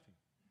be nothing.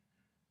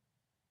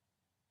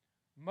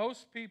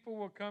 Most people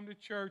will come to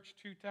church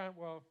 2 times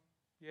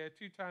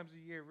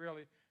a year,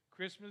 really.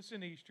 Christmas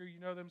and Easter. You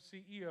know them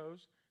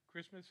CEOs,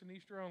 Christmas and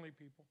Easter only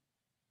people.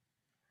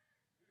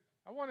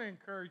 I want to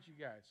encourage you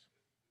guys.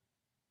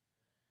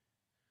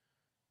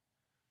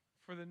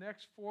 For the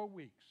next 4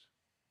 weeks,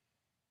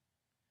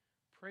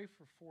 pray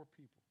for 4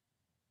 people.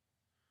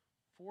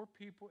 4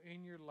 people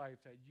in your life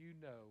that you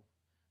know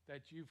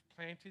that you've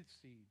planted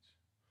seeds.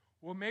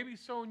 Well, maybe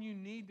someone you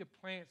need to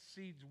plant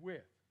seeds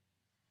with.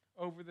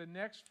 Over the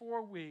next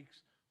 4 weeks,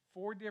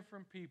 4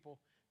 different people.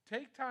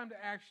 Take time to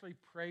actually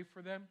pray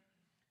for them.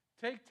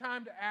 Take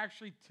time to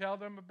actually tell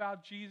them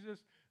about Jesus.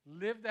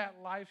 Live that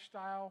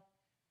lifestyle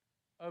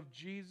of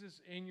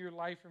Jesus in your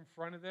life in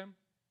front of them.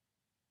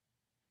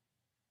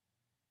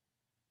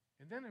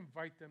 And then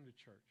invite them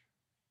to church.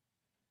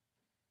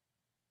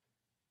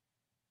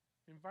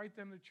 Invite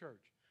them to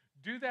church.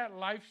 Do that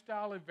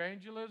lifestyle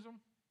evangelism.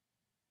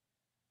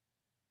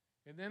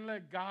 And then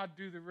let God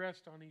do the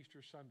rest on Easter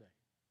Sunday.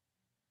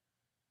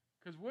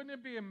 Because wouldn't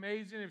it be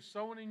amazing if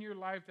someone in your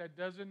life that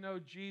doesn't know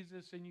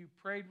Jesus and you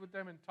prayed with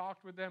them and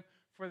talked with them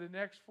for the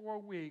next 4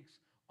 weeks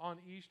on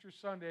Easter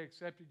Sunday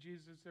accepted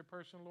Jesus as their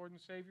personal Lord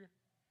and Savior?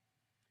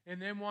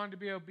 And then wanted to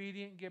be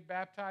obedient and get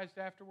baptized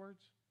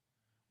afterwards?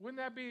 Wouldn't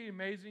that be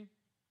amazing?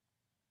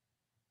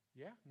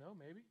 Yeah, no,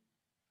 maybe.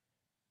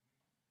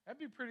 That'd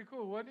be pretty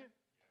cool, wouldn't it?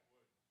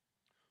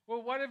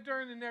 Well, what if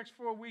during the next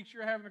 4 weeks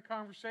you're having a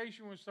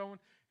conversation with someone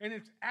and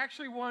it's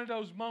actually one of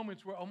those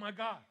moments where, oh my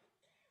God,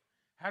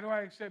 how do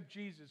I accept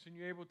Jesus? And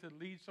you're able to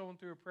lead someone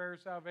through a prayer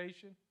of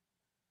salvation?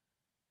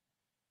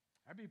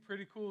 That'd be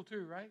pretty cool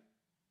too, right?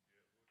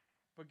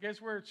 But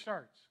guess where it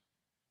starts?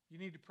 You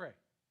need to pray.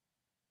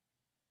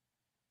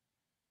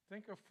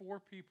 Think of 4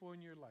 people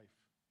in your life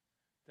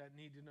that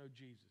need to know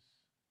Jesus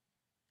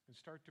and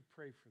start to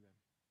pray for them.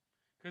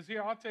 Because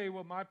here, I'll tell you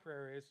what my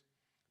prayer is.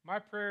 My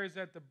prayer is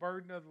that the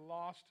burden of the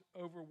lost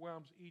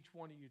overwhelms each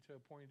one of you to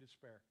a point of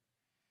despair.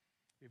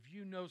 If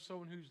you know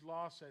someone who's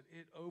lost, that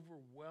it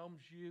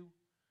overwhelms you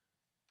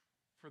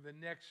for the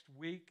next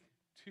week,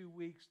 2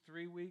 weeks,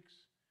 3 weeks,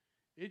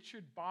 it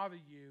should bother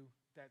you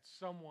that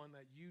someone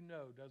that you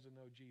know doesn't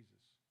know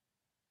Jesus.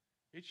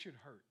 It should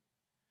hurt,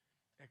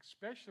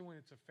 especially when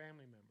it's a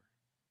family member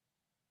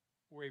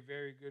or a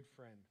very good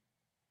friend.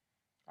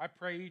 I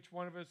pray each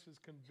one of us is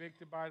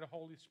convicted by the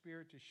Holy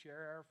Spirit to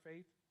share our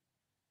faith.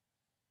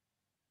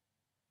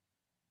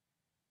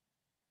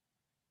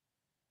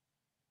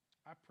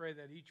 I pray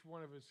that each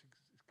one of us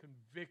is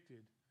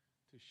convicted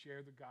to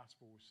share the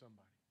gospel with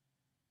somebody.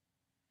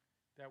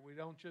 That we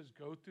don't just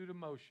go through the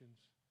motions,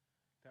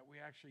 that we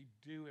actually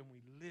do and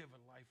we live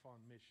a life on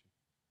mission.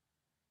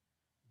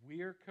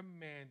 We are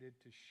commanded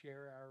to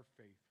share our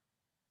faith.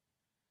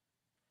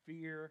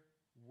 Fear,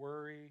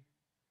 worry,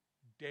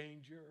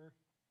 danger,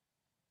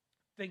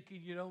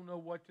 thinking you don't know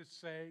what to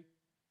say,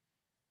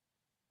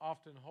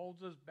 often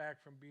holds us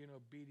back from being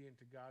obedient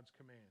to God's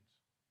commands.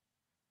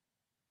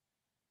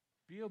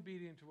 Be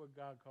obedient to what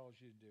God calls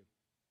you to do.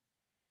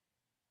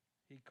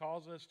 He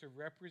calls us to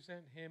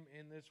represent Him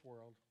in this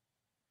world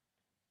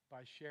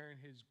by sharing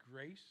His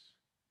grace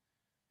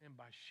and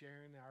by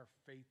sharing our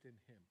faith in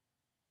Him.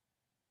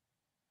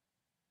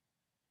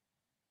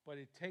 But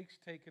it takes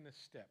taking a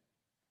step.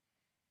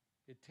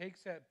 It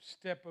takes that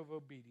step of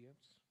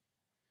obedience.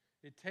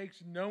 It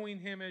takes knowing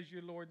Him as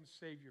your Lord and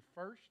Savior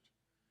first,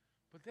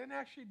 but then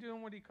actually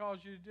doing what He calls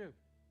you to do.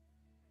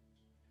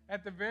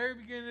 At the very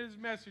beginning of this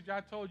message,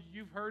 I told you,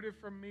 you've heard it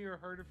from me or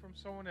heard it from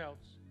someone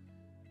else.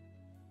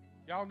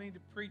 Y'all need to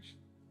preach.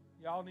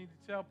 Y'all need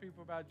to tell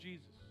people about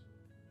Jesus.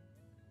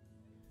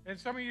 And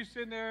some of you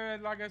sitting there,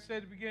 like I said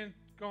at the beginning,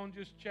 going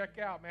just check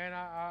out. Man,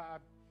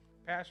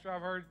 Pastor,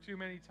 I've heard it too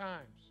many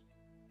times.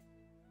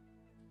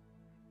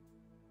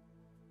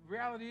 The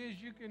reality is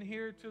you can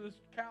hear it till the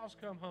cows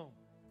come home.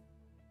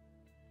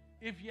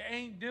 If you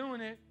ain't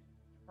doing it,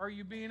 are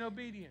you being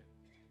obedient?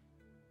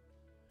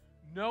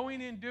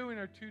 Knowing and doing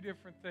are two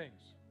different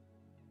things.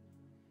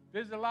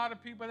 There's a lot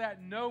of people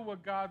that know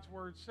what God's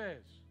Word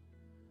says.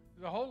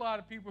 There's a whole lot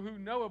of people who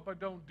know it but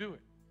don't do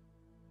it.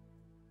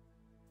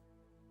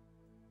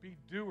 Be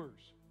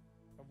doers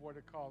of what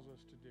it calls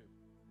us to do.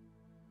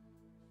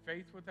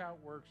 Faith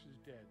without works is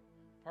dead.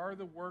 Part of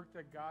the work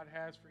that God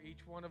has for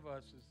each one of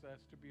us is us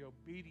to be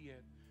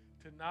obedient,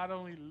 to not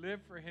only live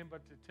for Him,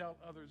 but to tell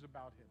others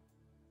about Him.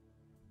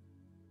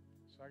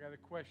 So I got a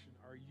question.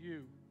 Are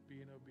you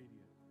being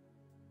obedient?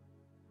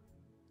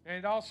 And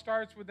it all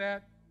starts with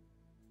that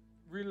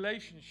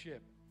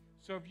relationship.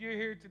 So if you're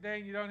here today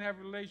and you don't have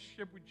a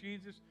relationship with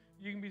Jesus,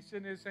 you can be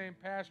sitting there saying,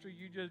 Pastor,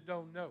 you just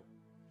don't know.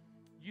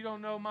 You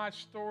don't know my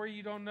story.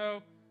 You don't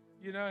know,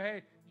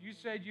 hey, you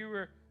said you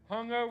were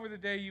hungover the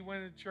day you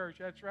went to church.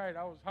 That's right.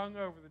 I was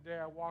hungover the day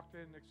I walked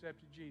in and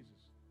accepted Jesus.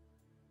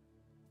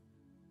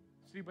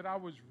 See, but I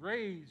was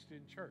raised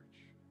in church.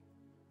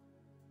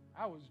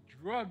 I was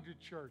drugged to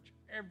church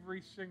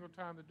every single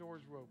time the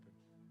doors were open.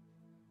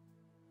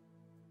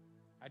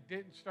 I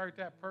didn't start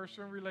that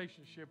personal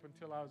relationship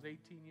until I was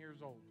 18 years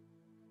old.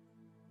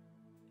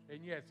 And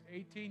yes,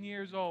 18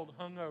 years old,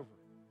 hungover.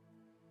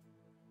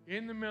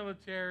 In the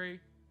military,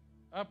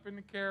 up in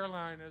the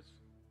Carolinas.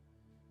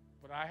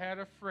 But I had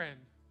a friend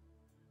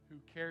who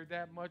cared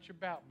that much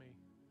about me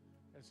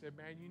and said,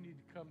 man, you need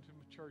to come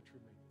to church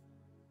with me.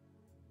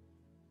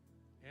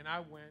 And I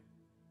went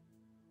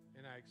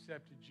and I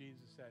accepted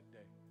Jesus that day.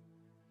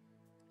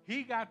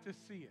 He got to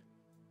see it.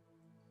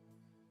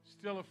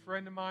 Still a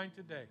friend of mine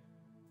today.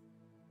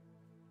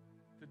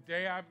 The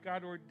day I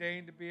got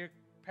ordained to be a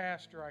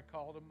pastor, I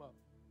called him up.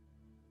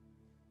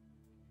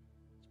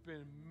 It's been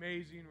an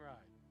amazing ride.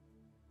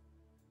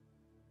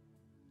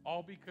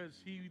 All because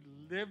he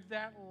lived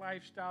that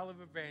lifestyle of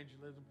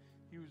evangelism.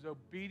 He was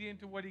obedient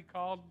to what he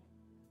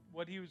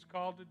was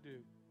called to do.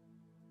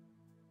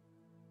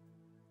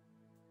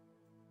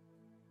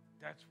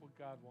 That's what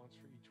God wants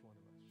for each one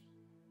of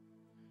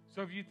us.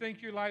 So if you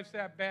think your life's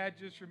that bad,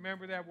 just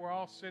remember that we're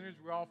all sinners.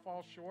 We all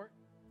fall short.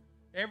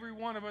 Every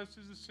one of us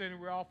is a sinner.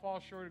 We all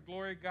fall short of the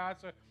glory of God.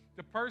 So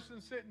the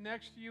person sitting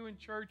next to you in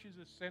church is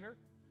a sinner,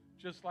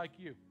 just like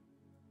you.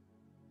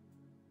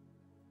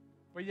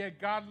 But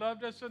yet God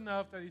loved us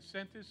enough that He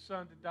sent His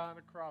Son to die on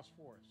the cross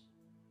for us.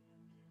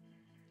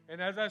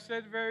 And as I said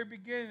at the very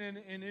beginning,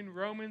 and in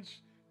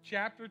Romans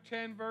chapter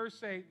 10,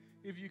 verse 8,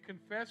 if you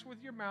confess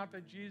with your mouth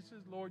that Jesus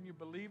is Lord and you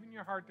believe in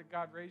your heart that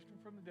God raised Him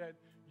from the dead,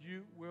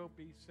 you will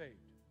be saved.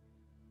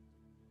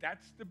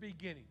 That's the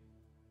beginning.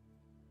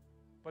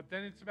 But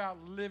then it's about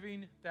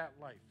living that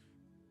life.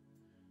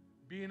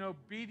 Being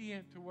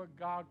obedient to what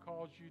God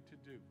calls you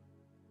to do.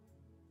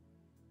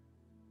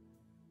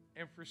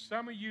 And for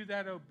some of you,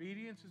 that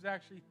obedience is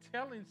actually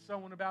telling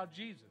someone about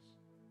Jesus.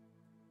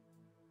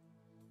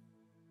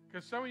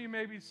 Because some of you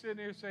may be sitting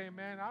there saying,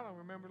 man, I don't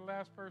remember the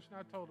last person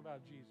I told about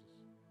Jesus.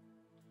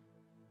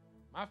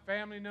 My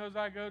family knows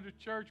I go to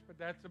church, but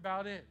that's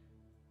about it.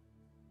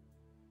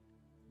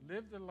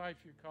 Live the life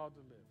you're called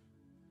to live.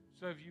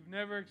 So if you've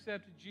never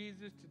accepted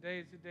Jesus, today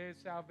is the day of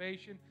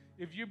salvation.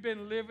 If you've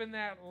been living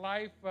that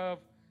life of,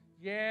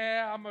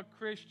 yeah, I'm a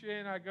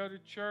Christian, I go to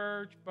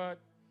church, but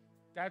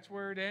that's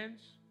where it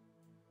ends,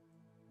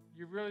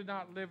 you're really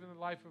not living the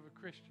life of a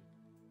Christian.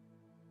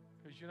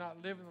 Because you're not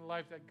living the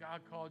life that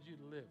God called you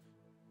to live.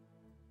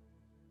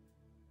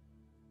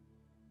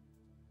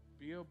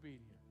 Be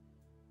obedient.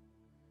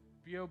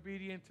 Be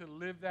obedient to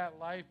live that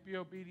life. Be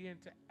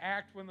obedient to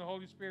act when the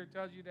Holy Spirit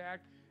tells you to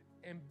act.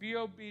 And be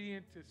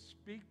obedient to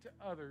speak to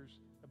others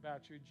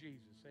about your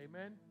Jesus.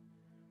 Amen?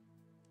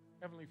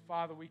 Heavenly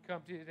Father, we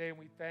come to you today and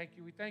we thank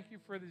you. We thank you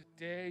for this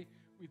day.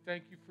 We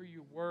thank you for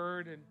your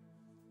word.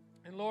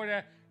 And Lord,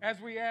 as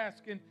we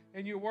ask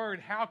in your word,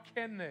 how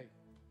can they?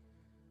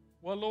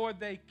 Well, Lord,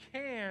 they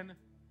can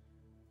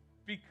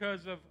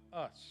because of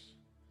us.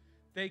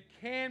 They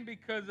can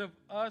because of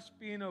us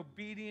being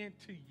obedient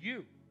to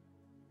you.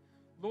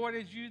 Lord,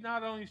 as you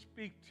not only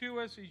speak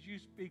to us, as you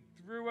speak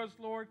through us,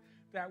 Lord,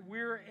 that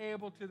we're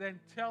able to then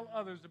tell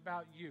others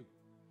about you.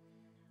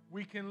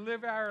 We can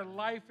live our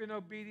life in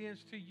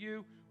obedience to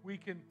you. We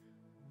can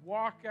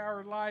walk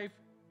our life,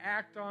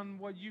 act on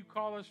what you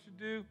call us to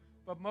do.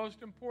 But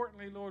most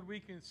importantly, Lord, we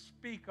can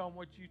speak on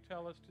what you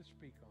tell us to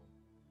speak on.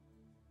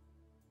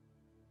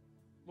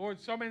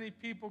 Lord, so many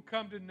people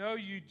come to know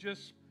you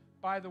just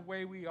by the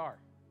way we are.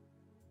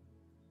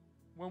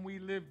 When we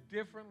live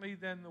differently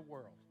than the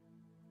world.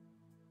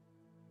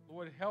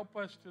 Lord, help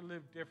us to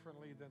live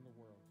differently than the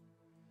world.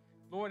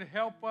 Lord,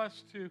 help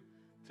us to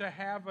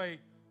have a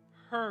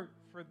hurt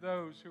for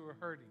those who are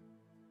hurting.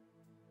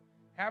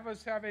 Have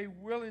us have a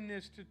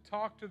willingness to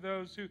talk to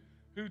those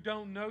who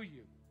don't know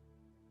you.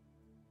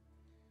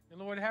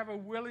 And Lord, have a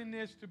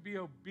willingness to be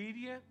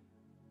obedient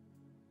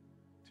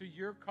to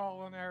your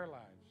call on our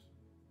lives.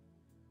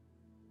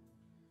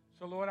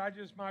 So Lord,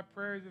 my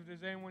prayer is if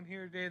there's anyone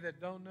here today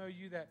that don't know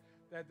you, that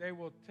they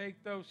will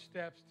take those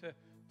steps to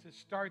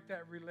start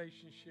that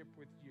relationship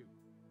with you.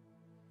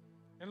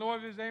 And Lord,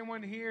 if there's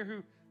anyone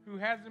here who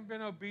hasn't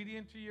been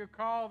obedient to your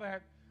call,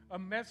 that a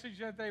message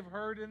that they've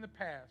heard in the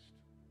past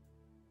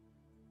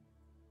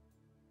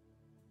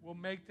will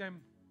make them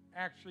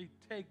actually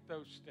take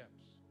those steps.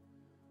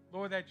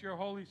 Lord, that your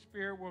Holy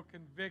Spirit will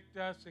convict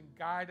us and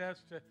guide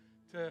us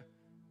to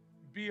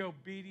be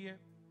obedient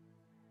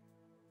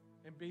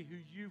and be who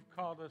you've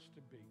called us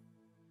to be.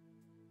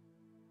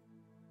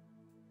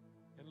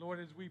 And Lord,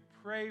 as we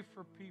pray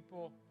for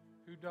people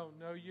who don't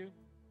know you,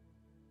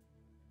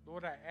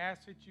 Lord, I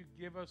ask that you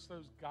give us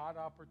those God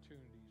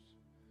opportunities.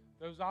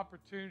 Those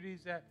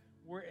opportunities that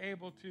we're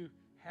able to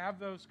have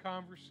those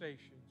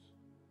conversations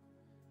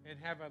and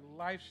have a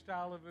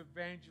lifestyle of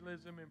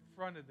evangelism in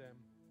front of them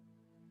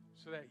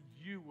so that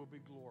you will be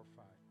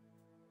glorified.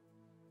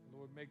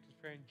 Lord, make this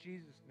prayer in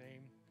Jesus'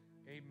 name.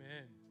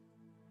 Amen.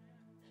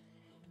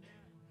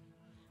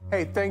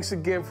 Hey, thanks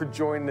again for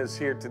joining us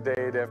here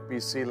today at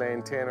FBC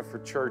Lantana for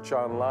Church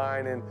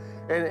Online.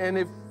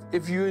 And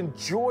if you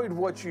enjoyed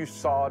what you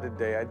saw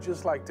today, I'd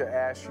just like to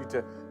ask you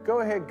to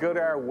go to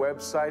our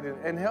website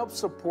and help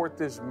support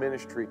this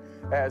ministry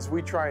as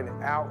we try and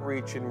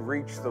outreach and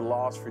reach the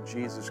lost for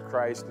Jesus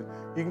Christ. And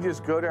you can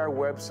just go to our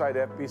website,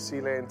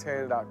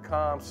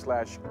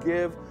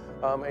 fbclantana.com/give,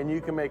 and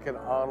you can make an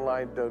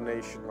online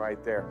donation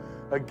right there.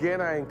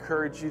 Again, I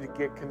encourage you to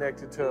get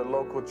connected to a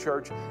local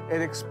church,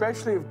 and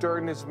especially if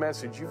during this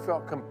message you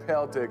felt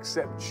compelled to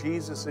accept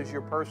Jesus as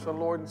your personal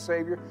Lord and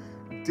Savior,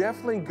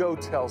 definitely go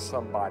tell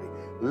somebody.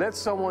 Let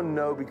someone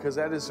know, because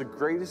that is the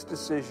greatest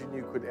decision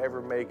you could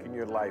ever make in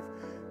your life.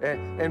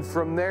 And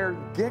from there,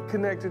 get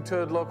connected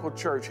to a local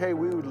church. Hey,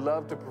 we would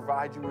love to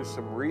provide you with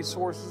some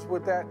resources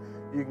with that.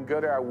 You can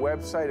go to our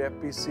website,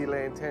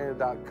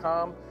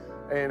 fbclantana.com,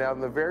 and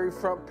on the very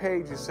front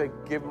page, you say,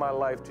 Give My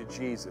Life to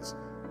Jesus.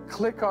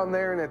 Click on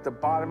there, and at the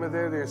bottom of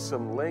there, there's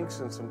some links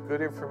and some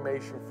good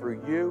information for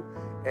you.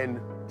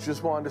 And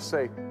just wanted to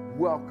say,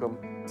 welcome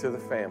to the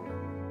family.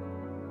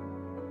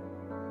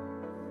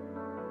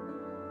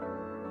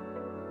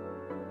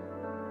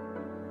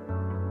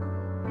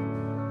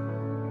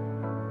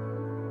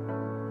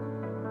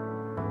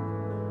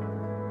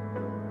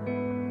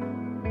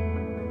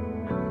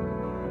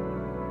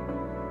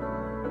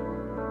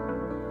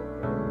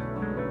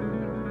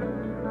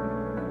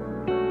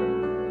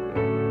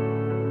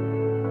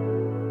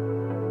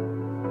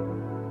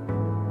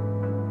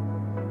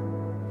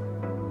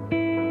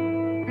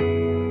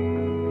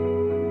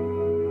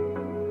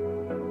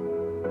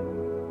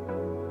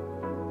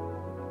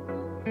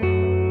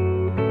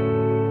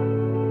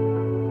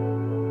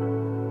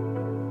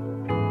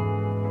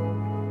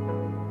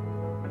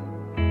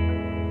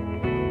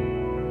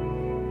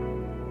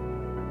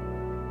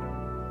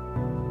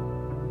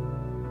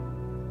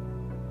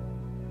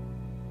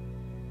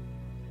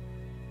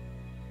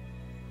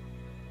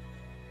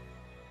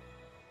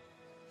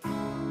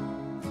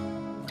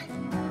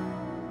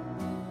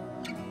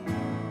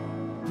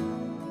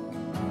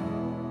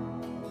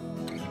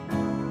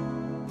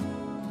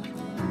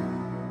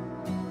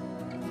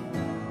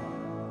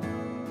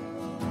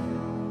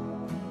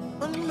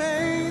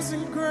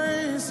 Amazing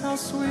grace, how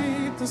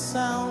sweet the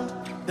sound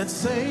that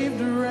saved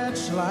a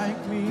wretch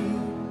like me.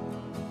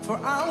 For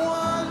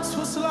I once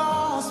was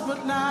lost,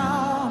 but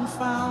now I'm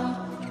found,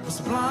 was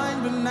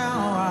blind, but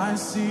now I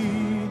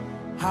see.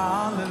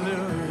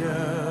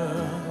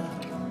 Hallelujah.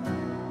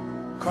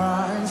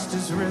 Christ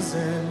is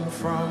risen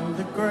from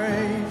the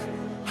grave.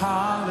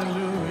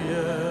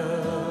 Hallelujah.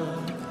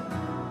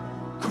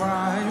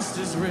 Christ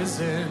is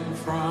risen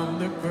from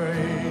the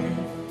grave.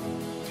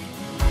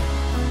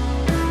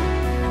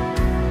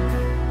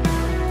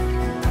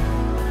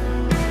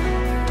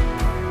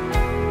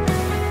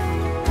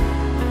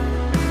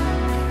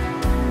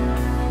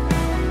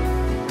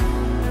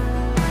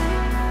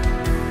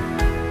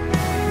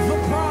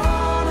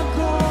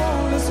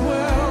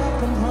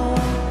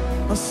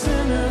 A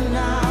sinner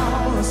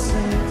now a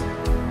saint.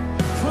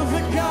 For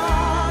the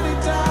God who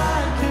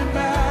died came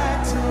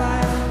back to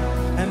life,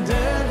 and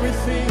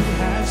everything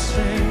has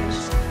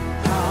changed.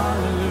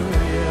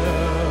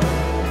 Hallelujah.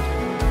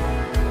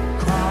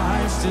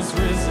 Christ is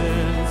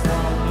risen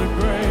from the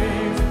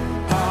grave.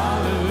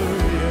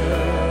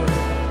 Hallelujah.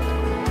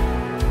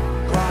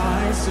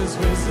 Christ is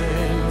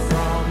risen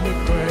from the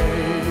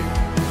grave.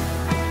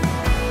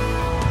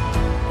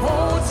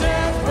 Oh,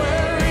 death,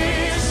 where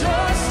is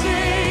your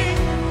sting?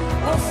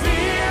 Oh,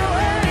 fear,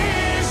 where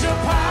is your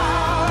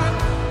power?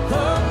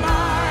 The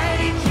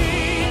mighty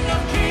King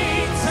of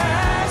Kings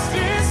has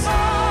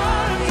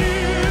disarmed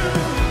you,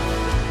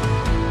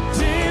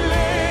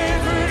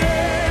 delivered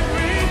and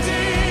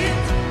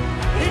redeemed.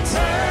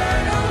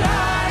 Eternal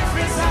life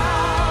is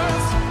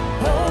ours.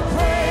 Oh,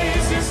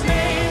 praise His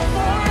name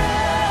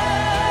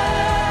forever.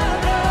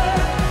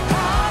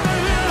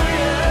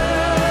 Hallelujah.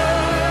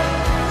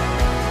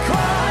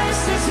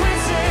 Christ is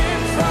risen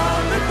from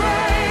the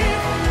grave.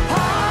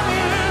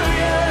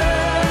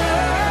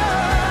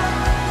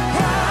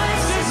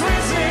 Christ is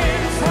risen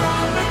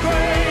from the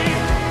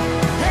grave,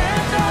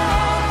 and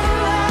all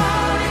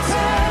throughout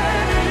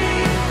eternity,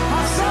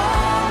 our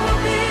song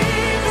will be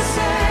the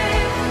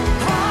same.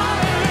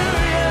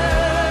 Hallelujah.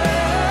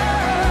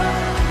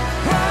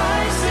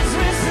 Christ is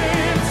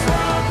risen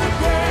from the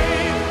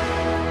grave.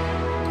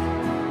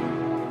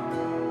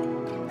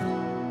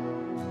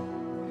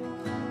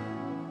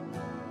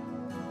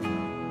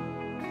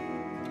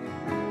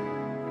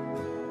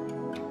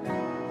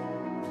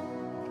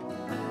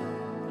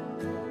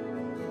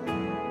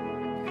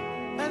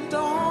 And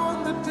on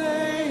the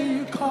day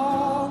you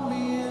call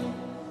me in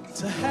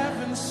to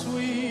heaven's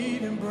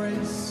sweet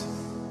embrace,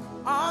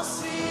 I'll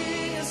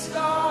see your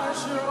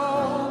stars, your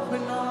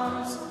open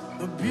arms,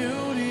 the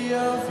beauty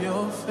of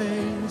your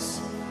face.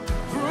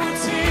 Through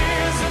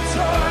tears and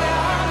joy